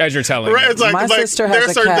just, as you're telling right, me. it's like, my sister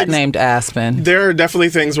has a cat named Aspen. There are definitely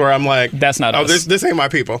things where I'm like, that's not us. This ain't my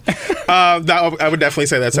people. I would definitely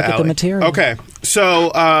say that's Look at Allie. the material. Okay, so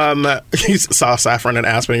you saw Saffron and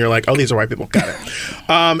Aspen, and you're like, oh, these are white people. Got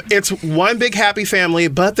it. It's one big happy family,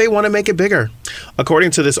 but they want to make it bigger.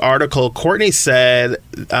 According to this article, Courtney said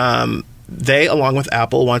they, along with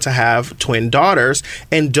Apple, want to have twin daughters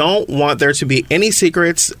and don't want there to be any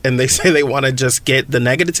secrets. And they say they want to just get the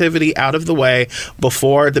negativity out of the way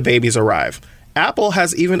before the babies arrive. Apple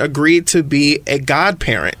has even agreed to be a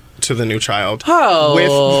godparent to the new child.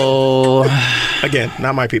 Oh. Again,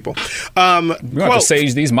 not my people. We have to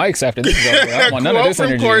sage these mics after this is over. I don't want none of this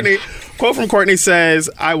energy. Quote from Courtney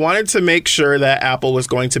says, I wanted to make sure that Apple was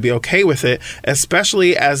going to be okay with it,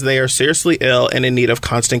 especially as they are seriously ill and in need of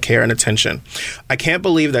constant care and attention. I can't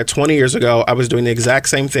believe that 20 years ago, I was doing the exact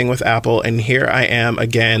same thing with Apple, and here I am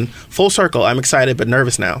again. Full circle. I'm excited but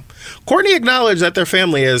nervous now. Courtney acknowledged that their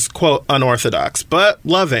family is, quote, unorthodox, but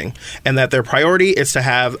loving, and that their priority is to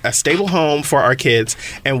have a stable home for our kids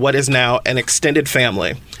and what is now an extended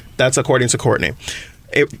family. That's according to Courtney.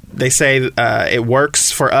 They say it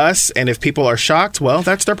works for us, and if people are shocked, well,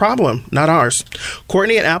 that's their problem, not ours.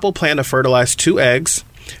 Courtney and Apple plan to fertilize 2 eggs,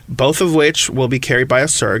 both of which will be carried by a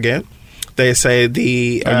surrogate. They say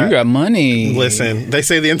you got money. Listen, they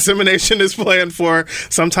say the insemination is planned for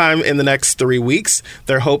sometime in the next 3 weeks.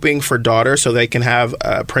 They're hoping for daughters so they can have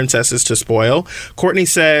princesses to spoil. Courtney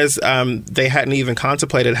says they hadn't even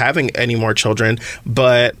contemplated having any more children,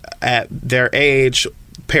 but at their age,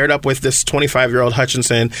 paired up with this 25-year-old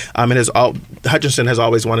Hutchinson, Hutchinson has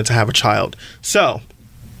always wanted to have a child. So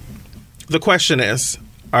the question is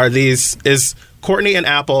Courtney and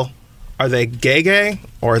Apple, are they gay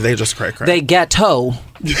or are they just cray-cray? They ghetto.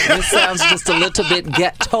 This sounds just a little bit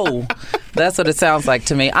ghetto. That's what it sounds like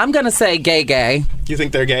to me. I'm going to say gay. You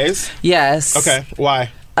think they're gays? Yes. Okay.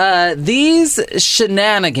 Why? These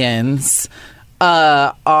shenanigans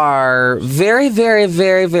are very, very,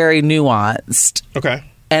 very, very nuanced. Okay.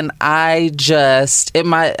 And I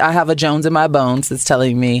have a Jones in my bones that's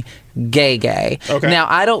telling me gay. Okay. Now,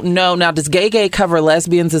 I don't know. Now, does gay cover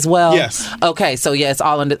lesbians as well? Yes. Okay, so yeah, it's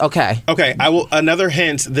all under. Okay. Okay, another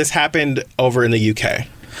hint, this happened over in the UK.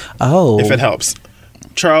 Oh. If it helps.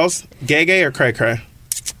 Charles, gay or cray-cray?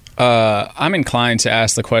 I'm inclined to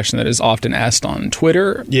ask the question that is often asked on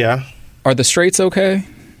Twitter. Yeah. Are the straights okay?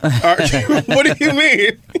 What do you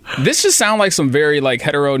mean? This just sounds like some very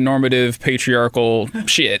heteronormative patriarchal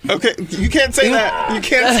shit. Okay, you can't say that. You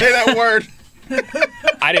can't say that word.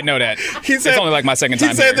 I didn't know that. He said, it's only my second time.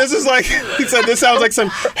 He said here. He said this sounds like some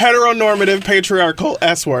heteronormative patriarchal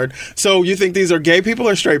S word. So you think these are gay people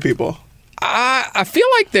or straight people? I feel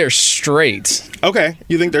like they're straight. Okay,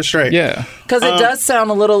 you think they're straight? Yeah, because it does sound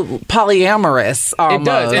a little polyamorous. Almost. It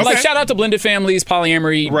does. And shout out to blended families,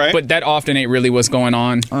 polyamory, right? But that often ain't really what's going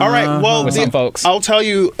on. All right. Well, with some folks, I'll tell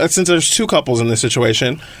you. Since there's two couples in this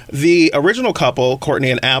situation, the original couple, Courtney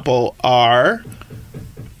and Apple, are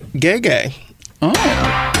gay. Oh,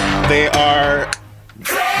 they are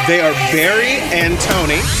Barry and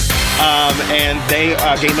Tony. And they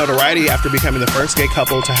gained notoriety after becoming the first gay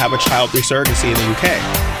couple to have a child through surrogacy in the UK.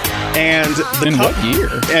 And what year?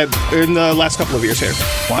 In the last couple of years here.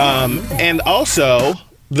 Wow. And also,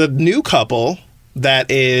 the new couple that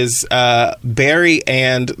is Barry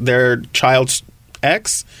and their child's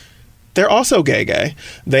ex, they're also gay.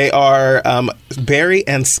 They are Barry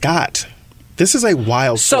and Scott. This is a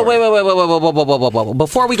wild story. So wait.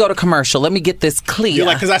 Before we go to commercial, let me get this clear.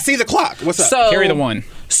 You're because I see the clock. What's up? So, carry the one.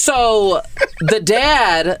 So the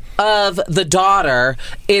dad of the daughter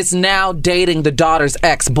is now dating the daughter's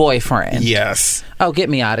ex-boyfriend. Yes. Oh, get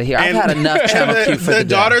me out of here. I've had enough Channel Q for the day.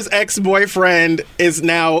 daughter's ex-boyfriend is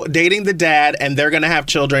now dating the dad, and they're going to have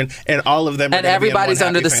children, and all of them are and everybody's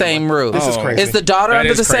under the same roof. This is crazy. Is the daughter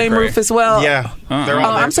under the same roof as well? Yeah.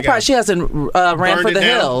 I'm surprised she hasn't ran for the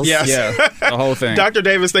hills. Yes. Yeah, the whole thing. Dr.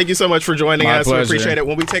 Davis, thank you so much for joining us. Pleasure. We appreciate it.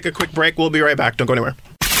 When we take a quick break, we'll be right back. Don't go anywhere.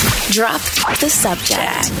 Drop the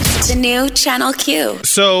subject. The new Channel Q.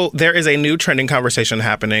 So there is a new trending conversation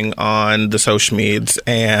happening on the social medias,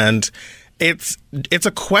 and it's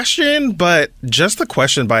a question, but just the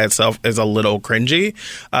question by itself is a little cringy.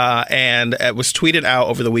 And it was tweeted out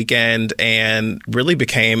over the weekend and really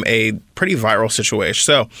became a pretty viral situation.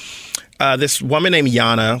 So this woman named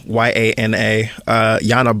Yana, Y-A-N-A,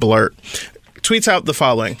 Yana Blurt, tweets out the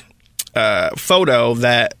following photo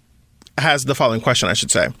that has the following question, I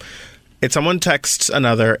should say. It's someone texts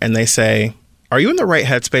another and they say, "Are you in the right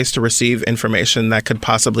headspace to receive information that could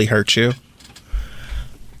possibly hurt you?"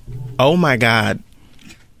 Oh my God.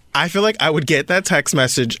 I feel like I would get that text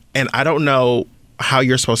message and I don't know how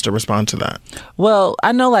you're supposed to respond to that. Well,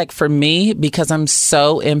 I know for me, because I'm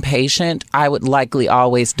so impatient, I would likely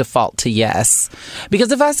always default to yes.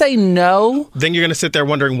 Because if I say no... then you're going to sit there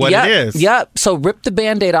wondering what it is. Yep. So rip the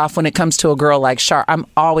Band-Aid off when it comes to a girl like Shar. I'm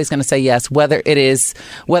always going to say yes, whether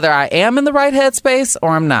I am in the right headspace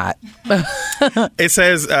or I'm not. It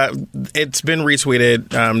says it's been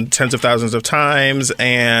retweeted tens of thousands of times,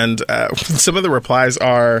 and some of the replies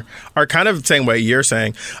are kind of the same way you're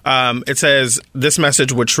saying. It says, "This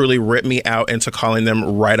message would truly rip me out into calling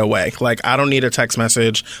them right away. I don't need a text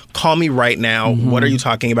message. Call me right now. Mm-hmm. What are you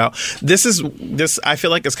talking about?" This I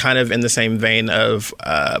feel like is kind of in the same vein of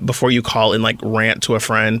before you call and rant to a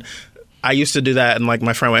friend. I used to do that, and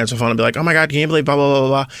my friend would answer the phone and be like, "Oh my God, can you believe blah, blah, blah,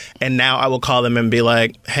 blah." And now I will call them and be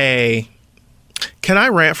like, "Hey, can I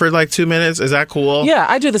rant for 2 minutes? Is that cool?" Yeah,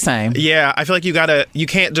 I do the same. Yeah, I feel like you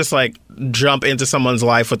can't just jump into someone's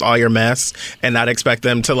life with all your mess and not expect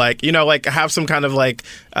them to have some kind of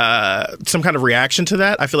reaction to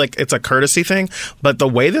that. I feel like it's a courtesy thing, but the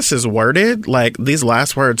way this is worded, these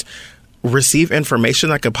last words, receive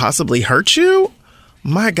information that could possibly hurt you.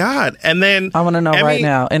 My God. And then I want to know right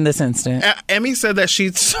now in this instant. Emmy said that she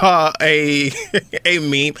saw a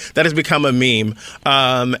meme that has become a meme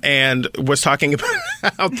and was talking about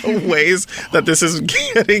the ways that this is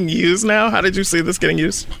getting used now. How did you see this getting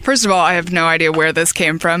used? First of all, I have no idea where this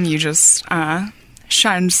came from. You just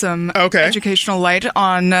shined some educational light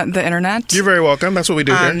on the internet. You're very welcome. That's what we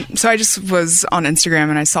do here. So I just was on Instagram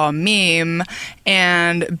and I saw a meme,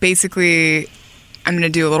 and basically I'm going to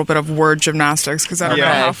do a little bit of word gymnastics because I don't know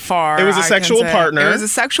how far. It was a sexual partner. It was a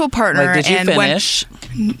sexual partner. Did you finish?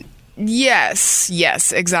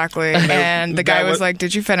 Yes, exactly. And the guy was like,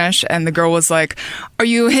 "Did you finish?" And the girl was like, "Are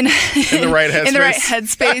you in the right headspace? In the right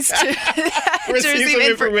headspace to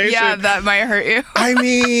receive information? Yeah, that might hurt you." I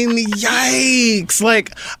mean, yikes!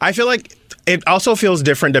 I feel like it also feels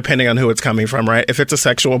different depending on who it's coming from, right? If it's a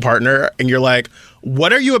sexual partner and you're like,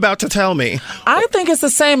 "What are you about to tell me?" I think it's the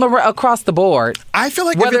same across the board. I feel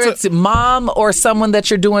like whether it's mom or someone that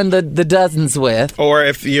you're doing the dozens with, or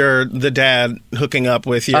if you're the dad hooking up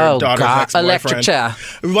with your daughter's ex-boyfriend. Electric chair.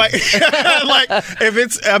 If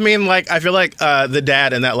it's, I feel like the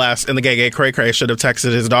dad in the gay cray cray should have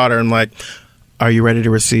texted his daughter and are you ready to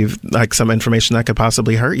receive like some information that could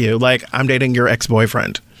possibly hurt you? Like, I'm dating your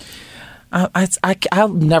ex-boyfriend. I'll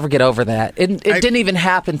never get over that. It didn't even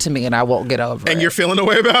happen to me, and I won't get over it. And you're feeling a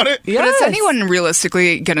way about it? Yes. But is anyone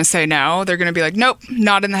realistically going to say no? They're going to be like, nope,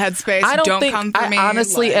 not in the headspace. Don't come for me.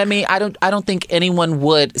 Honestly, I mean, I don't think anyone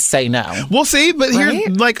would say no. We'll see, but here,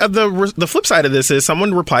 like the flip side of this is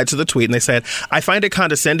someone replied to the tweet and they said, I find it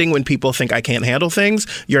condescending when people think I can't handle things.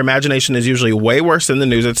 Your imagination is usually way worse than the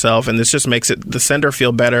news itself, and this just makes the sender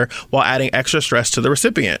feel better while adding extra stress to the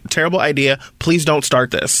recipient. Terrible idea. Please don't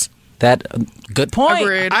start this. Good point.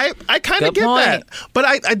 Agreed. I kind of get that. But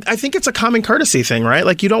I think it's a common courtesy thing, right?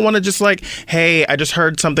 Like, you don't want to just like, hey, I just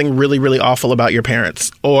heard something really, really awful about your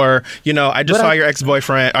parents. Or, I just saw your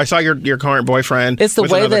ex-boyfriend. I saw your current boyfriend. It's the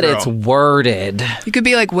way that it's worded. You could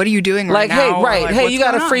be like, what are you doing right now? Hey, you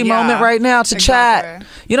got a free moment right now to chat.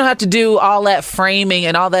 You don't have to do all that framing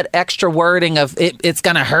and all that extra wording of it's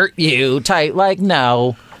going to hurt you type. Like,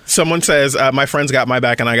 no. Someone says, my friends got my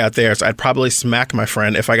back and I got theirs. I'd probably smack my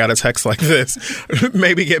friend if I got a text like this.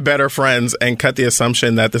 Maybe get better friends and cut the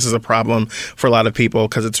assumption that this is a problem for a lot of people,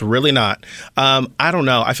 because it's really not. I don't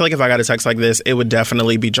know. I feel like if I got a text like this, it would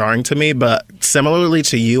definitely be jarring to me. But similarly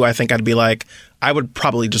to you, I think I'd be like, I would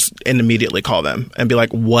probably just immediately call them and be like,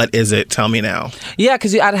 what is it? Tell me now. Yeah,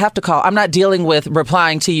 because I'd have to call. I'm not dealing with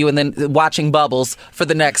replying to you and then watching bubbles for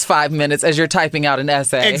the next 5 minutes as you're typing out an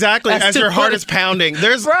essay. Exactly. As your heart is pounding.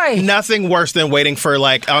 There's nothing worse than waiting for,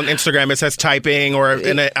 like, on Instagram it says typing, or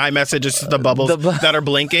in an iMessage it's the bubbles that are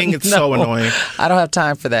blinking. It's so annoying. I don't have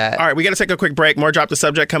time for that. All right, we got to take a quick break. More Drop the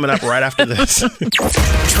Subject coming up right after this.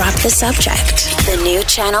 Drop the Subject. The new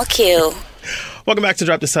Channel Q. Welcome back to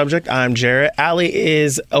Drop the Subject. I'm Jarrett. Allie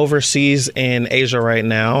is overseas in Asia right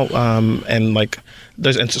now, and like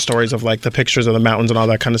there's Insta stories of like the pictures of the mountains and all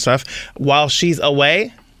that kind of stuff. While she's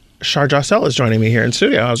away, Shar Jossell is joining me here in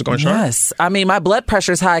studio. How's it going, Shar? Yes. I mean, my blood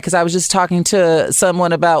pressure's high because I was just talking to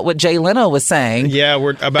someone about what Jay Leno was saying. Yeah,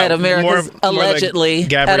 we're about at America's, allegedly,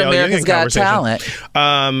 at America's Got Talent.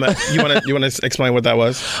 You want to explain what that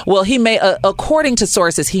was? Well, he made, according to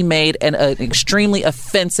sources, he made an extremely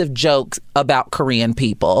offensive joke about Korean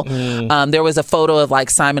people. There was a photo of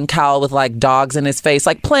like Simon Cowell with like dogs in his face,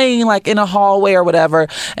 like playing like in a hallway or whatever.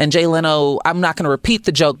 And Jay Leno, I'm not going to repeat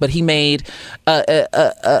the joke, but he made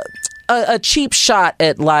a cheap shot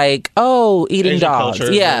at like, eating Asian dogs.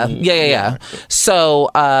 culture. Yeah. So,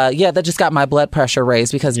 that just got my blood pressure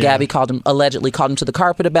raised because Gabby allegedly called him to the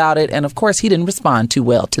carpet about it. And of course, he didn't respond too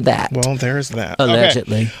well to that. Well, there's that.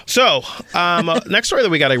 Allegedly. Okay. So, next story that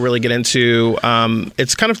we got to really get into,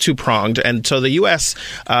 it's kind of two-pronged. And so the U.S.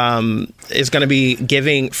 Is going to be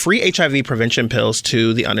giving free HIV prevention pills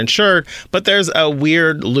to the uninsured, but there's a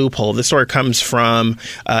weird loophole. This story comes from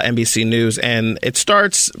NBC News, and it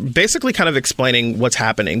starts basically kind of explaining what's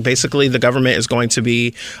happening. Basically, the government is going to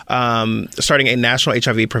be starting a national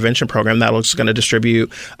HIV prevention program that is going to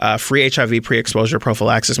distribute free HIV pre-exposure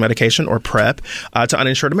prophylaxis medication, or PrEP, to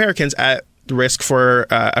uninsured Americans at risk for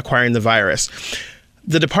acquiring the virus.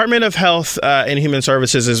 The Department of Health and Human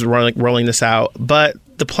Services is rolling this out, but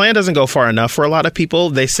the plan doesn't go far enough for a lot of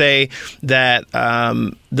people. They say that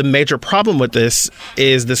the major problem with this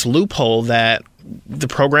is this loophole that the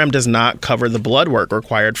program does not cover the blood work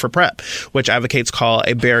required for PrEP, which advocates call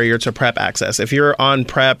a barrier to PrEP access. If you're on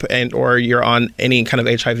PrEP or you're on any kind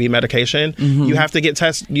of HIV medication, you have to get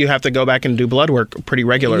tested. You have to go back and do blood work pretty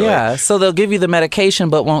regularly. Yeah, so they'll give you the medication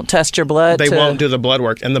but won't test your blood. They won't do the blood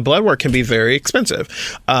work, and the blood work can be very expensive.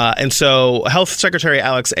 And so Health Secretary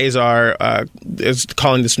Alex Azar is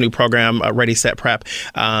calling this new program Ready, Set, PrEP.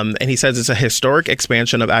 And he says it's a historic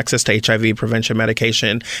expansion of access to HIV prevention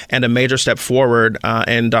medication and a major step forward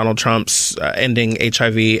in Donald Trump's ending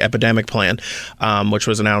HIV epidemic plan, which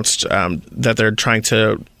was announced that they're trying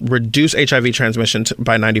to reduce HIV transmission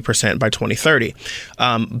by 90% by 2030.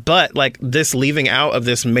 But like this leaving out of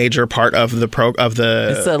this major part of the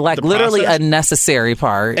it's literally a necessary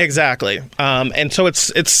part. Exactly. And so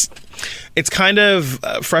it's kind of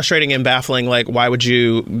frustrating and baffling. Like, why would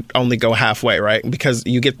you only go halfway, right? Because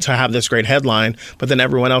you get to have this great headline, but then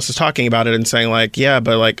everyone else is talking about it and saying like, yeah,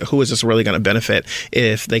 but like, who is this really going to benefit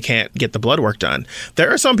if they can't get the blood work done?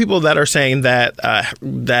 There are some people that are saying that,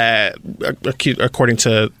 according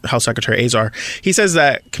to Health Secretary Azar, he says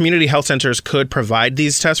that community health centers could provide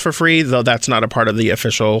these tests for free, though that's not a part of the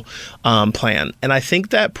official plan. And I think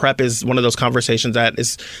that PrEP is one of those conversations that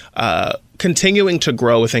is continuing to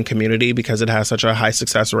grow within community because it has such a high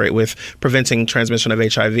success rate with preventing transmission of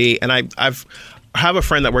HIV. And have a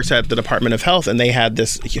friend that works at the Department of Health, and they had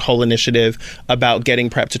this whole initiative about getting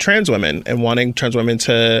PrEP to trans women and wanting trans women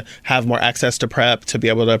to have more access to PrEP to be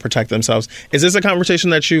able to protect themselves. Is this a conversation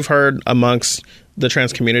that you've heard amongst the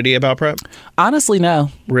trans community about PrEP? Honestly,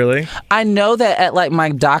 no. Really? I know that at like my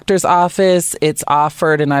doctor's office, it's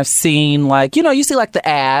offered, and I've seen like, you see like the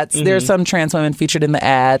ads. Mm-hmm. There's some trans women featured in the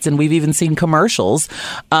ads, and we've even seen commercials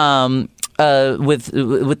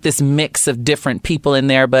with this mix of different people in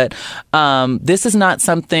there. But this is not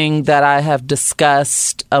something that I have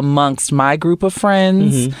discussed amongst my group of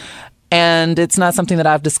friends. Mm-hmm. And it's not something that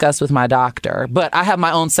I've discussed with my doctor. But I have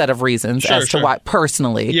my own set of reasons to why,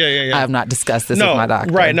 personally, I have not discussed this with my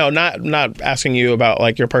doctor. Right. No, not asking you about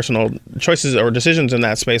like your personal choices or decisions in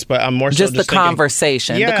that space, but I'm more so just the thinking,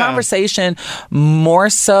 conversation. Yeah. The conversation, more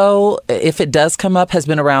so, if it does come up, has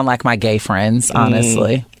been around like my gay friends,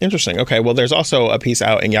 honestly. Interesting. Okay. Well, there's also a piece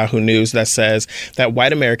out in Yahoo News that says that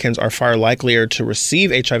white Americans are far likelier to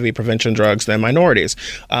receive HIV prevention drugs than minorities.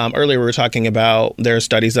 Earlier, we were talking about there are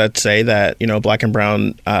studies that say that, Black and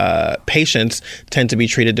brown patients tend to be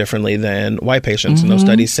treated differently than white patients. Mm-hmm. And those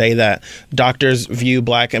studies say that doctors view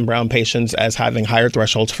Black and brown patients as having higher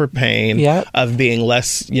thresholds for pain, of being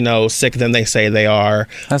less, sick than they say they are.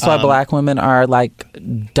 That's why Black women are like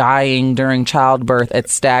dying during childbirth at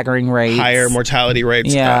staggering rates. Higher mortality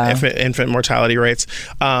rates, infant mortality rates.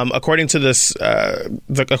 According to this,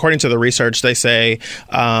 according to the research, they say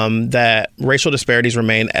that racial disparities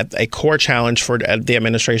remain at a core challenge for the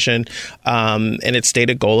administration in its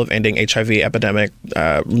stated goal of ending HIV epidemic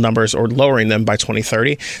numbers or lowering them by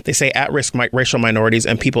 2030. They say at-risk racial minorities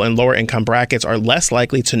and people in lower income brackets are less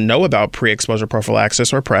likely to know about pre-exposure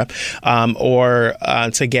prophylaxis or PrEP or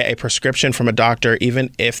to get a prescription from a doctor, even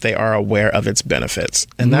if they are aware of its benefits.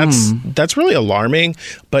 And that's really alarming,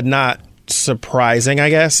 but not surprising, I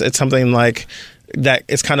guess. It's something like that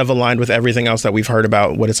is kind of aligned with everything else that we've heard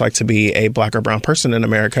about what it's like to be a Black or brown person in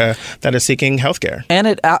America that is seeking healthcare. And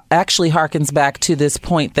it actually harkens back to this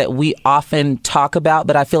point that we often talk about,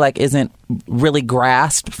 but I feel like isn't really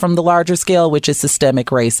grasped from the larger scale, which is systemic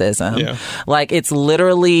racism. Yeah. Like, it's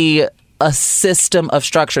literally a system of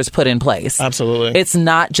structures put in place. Absolutely. It's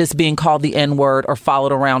not just being called the N-word or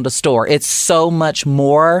followed around a store. It's so much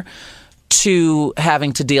more to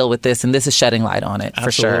having to deal with this, and this is shedding light on it.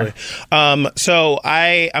 Absolutely. For sure. So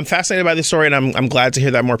I'm fascinated by this story, and I'm glad to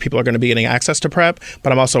hear that more people are going to be getting access to PrEP,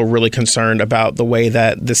 but I'm also really concerned about the way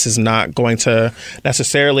that this is not going to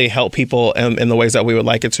necessarily help people in the ways that we would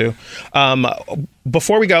like it to.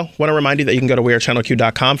 Before we go, I want to remind you that you can go to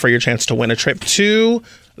wearechannelq.com for your chance to win a trip to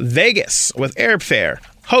Vegas with airfare,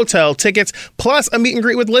 hotel tickets, plus a meet and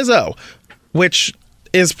greet with Lizzo, which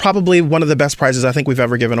is probably one of the best prizes I think we've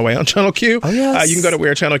ever given away on Channel Q. Oh, yes. You can go to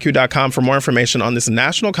wearechannelq.com for more information on this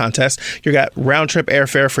national contest. You got round-trip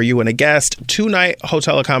airfare for you and a guest, 2-night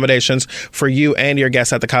hotel accommodations for you and your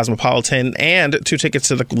guests at the Cosmopolitan, and 2 tickets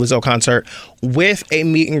to the Lizzo concert with a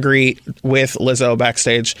meet and greet with Lizzo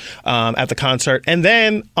backstage at the concert. And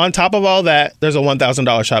then on top of all that, there's a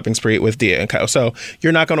 $1,000 shopping spree with Dia & Co. So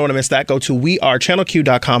you're not going to want to miss that. Go to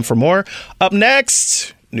wearechannelq.com for more. Up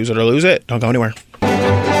next, News It or Lose It. Don't go anywhere.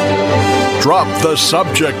 Drop the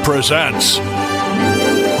Subject presents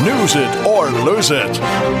News It or Lose It.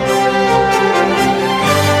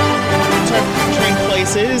 Trade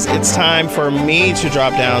places. It's time for me to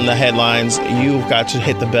drop down the headlines. You've got to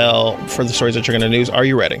hit the bell for the stories that you're going to news. Are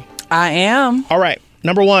you ready? I am. All right.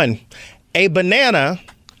 Number 1, a banana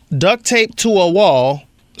duct taped to a wall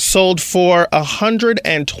sold for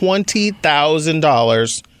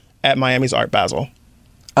 $120,000 at Miami's Art Basel.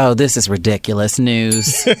 Oh, this is ridiculous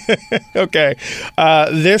news. Okay.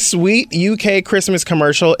 This sweet UK Christmas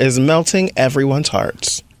commercial is melting everyone's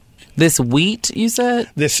hearts. This wheat, you said?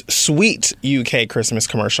 This sweet UK Christmas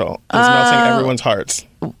commercial is melting everyone's hearts.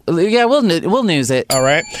 Yeah, we'll news it. All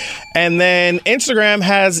right. And then Instagram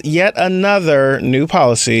has yet another new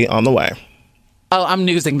policy on the way. Oh, I'm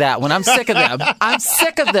newsing that one. I'm sick of them. I'm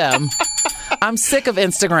sick of them. I'm sick of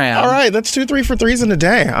Instagram. All right, that's 2 3 for 3s in a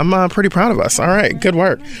day. I'm pretty proud of us. All right, good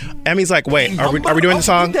work. Emmy's like, wait, are we doing the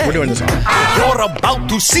song? We're doing the song. You're about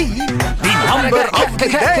to see the number of the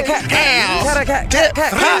day.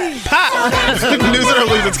 News It or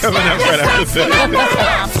Lose It's coming up right after this.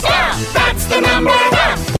 That's the number.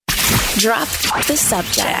 Drop the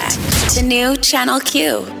subject. The new Channel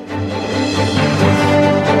Q.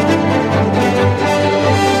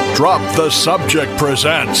 Drop the Subject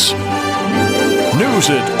presents News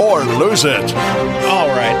It or Lose It. All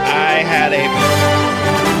right, I had a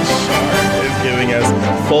is giving us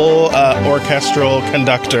full orchestral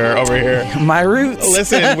conductor over here. My roots.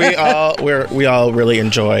 Listen, we all really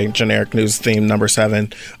enjoy generic news theme number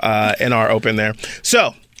 7 in our open there.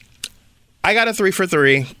 So I got a 3 for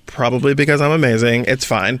 3, probably because I'm amazing. It's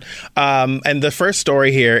fine. And the first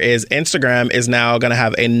story here is Instagram is now going to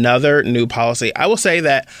have another new policy. I will say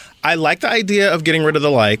that I like the idea of getting rid of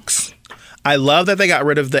the likes. I love that they got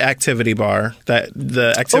rid of the activity bar,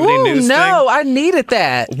 the activity news thing. No, I needed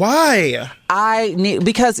that. Why?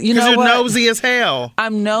 Because you know what? Because you're nosy as hell.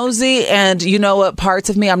 I'm nosy, and you know what? Parts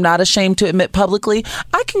of me I'm not ashamed to admit publicly.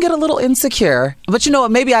 I can get a little insecure. But you know what?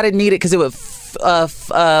 Maybe I didn't need it because it would,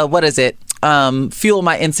 fuel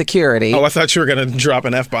my insecurity. Oh, I thought you were going to drop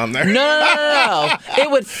an F-bomb there. No. It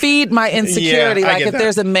would feed my insecurity. Yeah, like if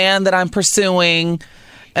there's a man that I'm pursuing...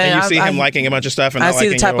 And you see him liking a bunch of stuff and not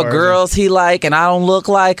liking yours. I see the type of girls he like, and I don't look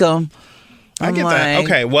like them. I get that.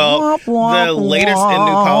 Okay, well, the latest in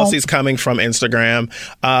new policies coming from Instagram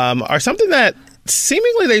are something that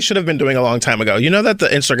seemingly they should have been doing a long time ago. You know that the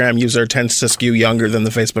Instagram user tends to skew younger than the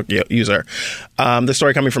Facebook user. The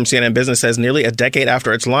story coming from CNN Business says nearly a decade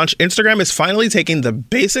after its launch, Instagram is finally taking the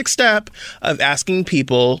basic step of asking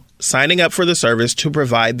people signing up for the service to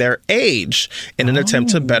provide their age in an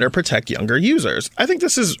attempt to better protect younger users. I think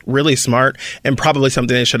this is really smart and probably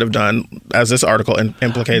something they should have done, as this article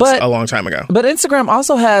implicates, a long time ago. But Instagram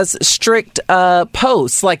also has strict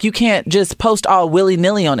posts. Like, you can't just post all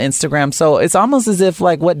willy-nilly on Instagram. So it's almost as if,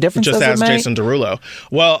 like, what difference does it make? Just ask Jason Derulo.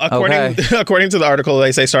 Well, according to the article,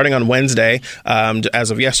 they say starting on Wednesday,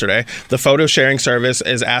 as of yesterday, the photo sharing service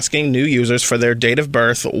is asking new users for their date of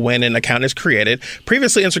birth when an account is created.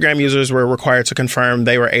 Previously, Instagram users were required to confirm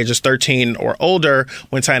they were ages 13 or older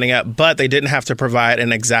when signing up, but they didn't have to provide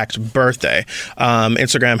an exact birthday.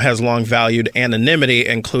 Instagram has long valued anonymity,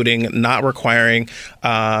 including not requiring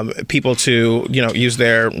people to, use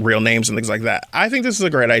their real names and things like that. I think this is a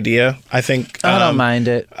great idea. I think I don't mind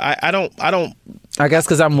it. I don't. I guess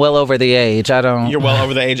because I'm well over the age. I don't. You're well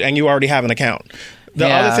over the age, and you already have an account. The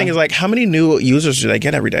other thing is, like, how many new users do they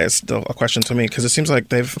get every day? It's still a question to me, because it seems like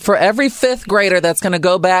For every 5th grader that's going to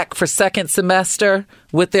go back for second semester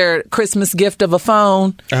with their Christmas gift of a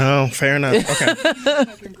phone. Oh, fair enough. Okay.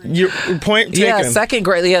 Your point taken. Yeah, second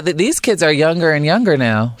grade. Yeah, these kids are younger and younger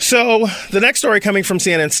now. So the next story coming from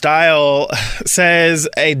CNN Style says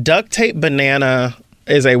a duct tape banana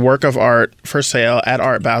is a work of art for sale at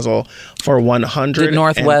Art Basel for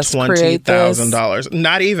 $120,000.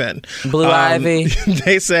 Not even. Blue Ivy.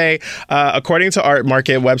 They say, according to art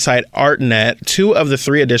market website ArtNet, 2 of the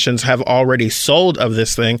 3 editions have already sold of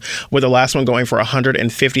this thing, with the last one going for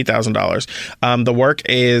 $150,000. The work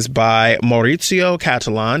is by Maurizio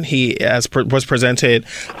Catalan. He was presented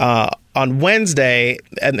on Wednesday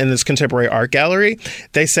in this contemporary art gallery.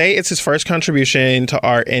 They say it's his first contribution to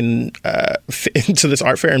art into this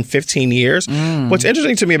art fair in 15 years. What's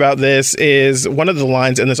interesting to me about this is one of the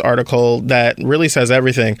lines in this article that really says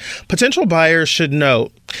everything. Potential buyers should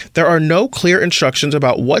note there are no clear instructions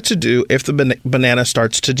about what to do if the banana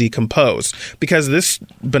starts to decompose, because this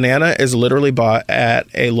banana is literally bought at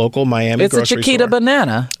a local Miami grocery store. It's a Chiquita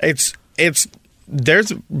banana.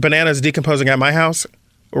 There's bananas decomposing at my house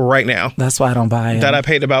right now. That's why I don't buy it. That I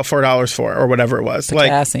paid about $4 for, or whatever it was.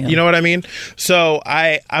 Potassium. You know what I mean? So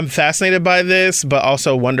I'm fascinated by this, but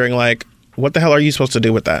also wondering, like, what the hell are you supposed to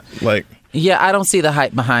do with that? Like, yeah, I don't see the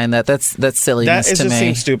hype behind that. That's silliness to me. That just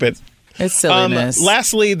seems stupid. It's silliness.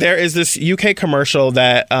 Lastly, there is this UK commercial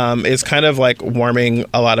that is kind of like warming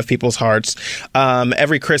a lot of people's hearts.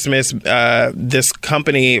 Every Christmas, this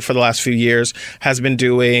company for the last few years has been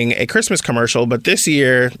doing a Christmas commercial, but this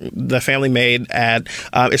year the family made ad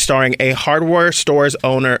is starring a hardware store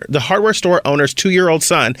owner's 2-year-old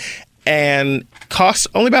son, and costs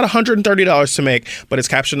only about $130 to make, but it's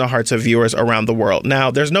captured the hearts of viewers around the world. Now,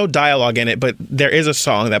 there's no dialogue in it, but there is a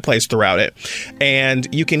song that plays throughout it.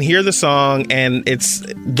 And you can hear the song, and it's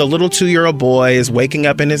the little 2-year-old boy is waking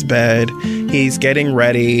up in his bed. He's getting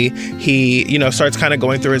ready. He, starts kind of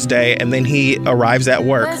going through his day, and then he arrives at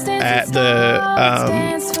work at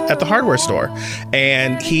the hardware store.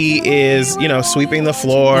 And he is, sweeping the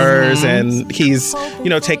floors, and he's,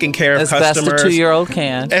 taking care of customers. As best a 2-year-old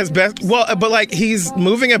can. As best. Well, but like he's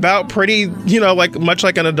moving about pretty, like much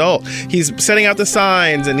like an adult. He's setting out the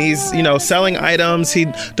signs, and he's, selling items. He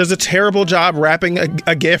does a terrible job wrapping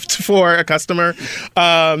a gift for a customer.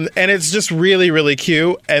 And it's just really, really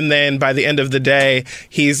cute. And then by the end of the day,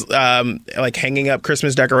 he's like hanging up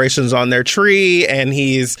Christmas decorations on their tree, and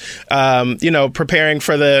he's, preparing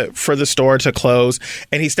for the store to close.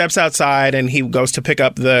 And he steps outside, and he goes to pick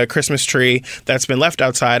up the Christmas tree that's been left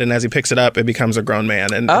outside. And as he picks it up, it becomes a grown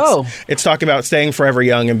man. And it's talking about staying forever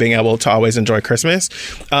young and being able to always enjoy Christmas.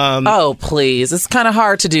 Oh, please. It's kind of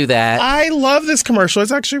hard to do that. I love this commercial.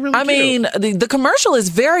 It's actually really cute. I mean, the commercial is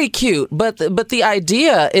very cute, but the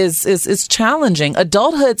idea is challenging.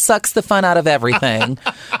 Adulthood sucks the fun out of everything.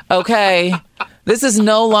 Okay? This is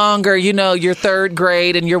no longer, your third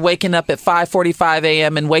grade and you're waking up at 5:45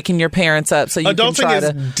 a.m. and waking your parents up so you Adulting can try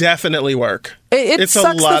to... is definitely work. It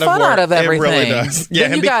sucks the fun out of everything. It really does. Yeah,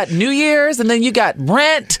 then you got New Year's and then you got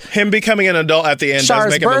rent. Him becoming an adult at the end Char's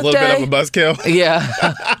does make him a little bit of a buzzkill. Yeah.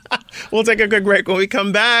 We'll take a quick break. When we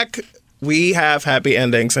come back, we have happy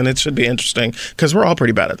endings, and it should be interesting because we're all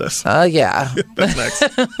pretty bad at this. Yeah. That's next.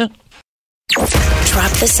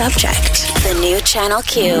 Drop the subject. The new Channel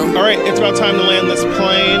Q. All right, it's about time to land this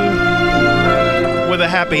plane with a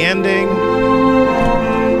happy ending.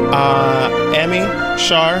 Emmy,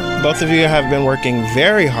 Shar, both of you have been working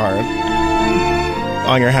very hard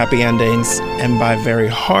on your happy endings. And by very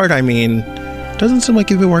hard, I mean, doesn't seem like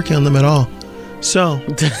you've been working on them at all. So,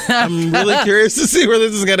 I'm really curious to see where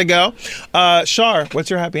this is going to go. Shar, what's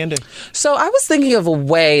your happy ending? So, I was thinking of a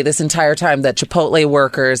way this entire time that Chipotle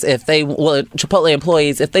workers, Chipotle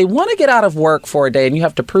employees, if they want to get out of work for a day and you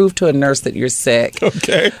have to prove to a nurse that you're sick,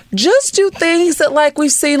 okay, just do things that like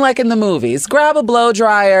we've seen like in the movies. Grab a blow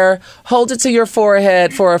dryer, hold it to your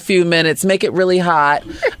forehead for a few minutes, make it really hot,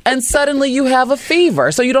 and suddenly you have a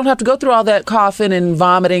fever. So, you don't have to go through all that coughing and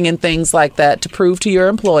vomiting and things like that to prove to your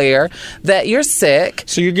employer that you're sick.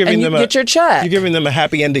 So you're giving them get your check. You're giving them a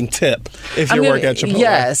happy ending tip if you work at Chipotle.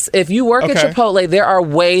 Yes, if you work at Chipotle, there are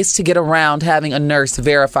ways to get around having a nurse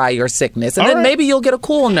verify your sickness, and then maybe you'll get a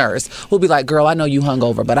cool nurse who'll be like, "Girl, I know you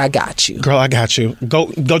hungover, but I got you. Girl, I got you. Go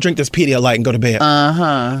drink this Pedialyte and go to bed."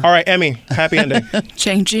 All right, Emmy, happy ending.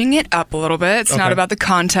 Changing it up a little bit. It's not about the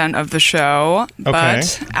content of the show,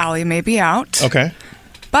 but Allie may be out. Okay.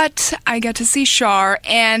 But I get to see Shar,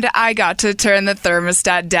 and I got to turn the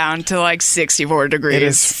thermostat down to like 64 degrees. It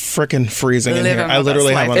is freaking freezing in here. I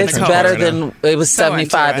literally have on the It's better than it was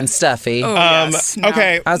 75 and stuffy. Oh, yes. No.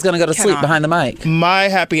 Okay. I was going to go to sleep behind the mic. My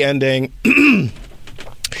happy ending.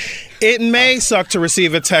 It may suck to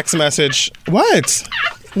receive a text message. What?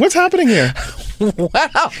 What's happening here?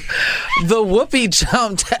 Wow. The whoopee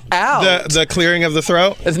jumped out. The clearing of the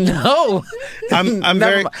throat? No. I'm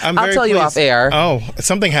very I'll tell you off air. Oh,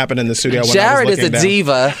 something happened in the studio when Jared I was looking is a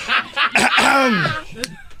diva.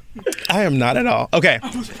 I am not at all. Okay.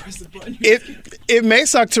 It may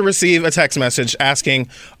suck to receive a text message asking,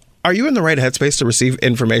 "Are you in the right headspace to receive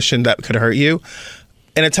information that could hurt you?"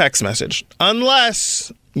 in a text message.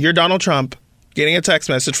 Unless you're Donald Trump getting a text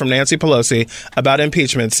message from Nancy Pelosi about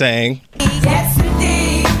impeachment saying, "Yes,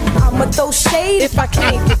 indeed. I'ma throw shade if I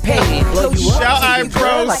can't get paid." Shall I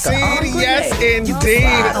proceed? Yes, indeed.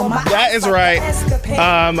 That is right.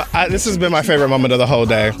 This has been my favorite moment of the whole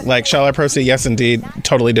day. Like, shall I proceed? Yes, indeed.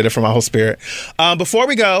 Totally did it for my whole spirit. Before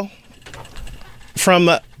we go, from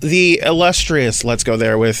the illustrious Let's Go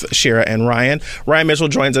There with Shira and Ryan. Ryan Mitchell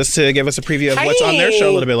joins us to give us a preview of what's on their show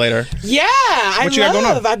a little bit later. Yeah,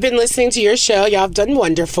 I've been listening to your show. Y'all have done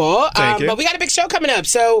wonderful. Thank you. But we got a big show coming up.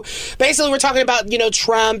 So basically we're talking about,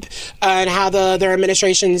 Trump and how their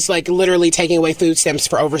administration's like literally taking away food stamps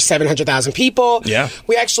for over 700,000 people. Yeah.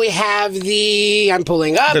 We actually have I'm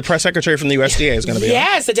pulling up. The press secretary from the USDA is going to be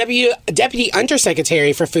Yes, the deputy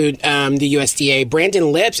undersecretary for food, the USDA,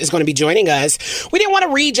 Brandon Lips, is going to be joining us. We didn't want to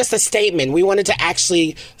read just a statement. We wanted to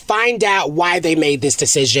actually find out why they made this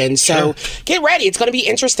decision. So get ready. It's going to be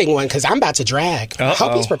an interesting one because I'm about to drag. I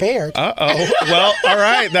hope he's prepared. Well, all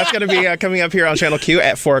right. That's going to be coming up here on Channel Q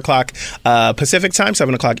at 4 o'clock Pacific time,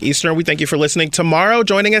 7 o'clock Eastern. We thank you for listening. Tomorrow,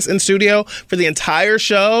 joining us in studio for the entire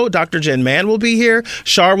show, Dr. Jen Mann will be here.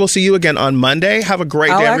 Shar, we'll see you again on Monday. Have a great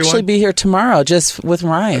day, everyone. I'll actually be here tomorrow just with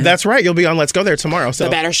Ryan. That's right. You'll be on Let's Go There tomorrow. So. The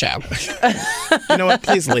better show. You know what?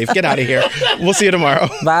 Please leave. Get out of here. We'll see you tomorrow.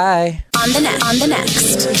 Bye. On the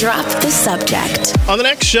next, drop the subject. On the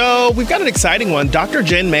next show, we've got an exciting one. Dr.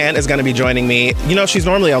 Jen Mann is going to be joining me. She's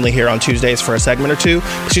normally only here on Tuesdays for a segment or two.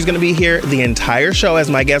 She's going to be here the entire show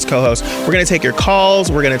as my guest co-host. We're going to take your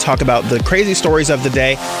calls. We're going to talk about the crazy stories of the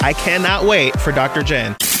day. I cannot wait for Dr.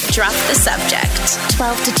 Jen. Drop the subject.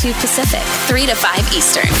 12 to 2 Pacific, 3 to 5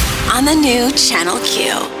 Eastern. On the new Channel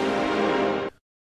Q.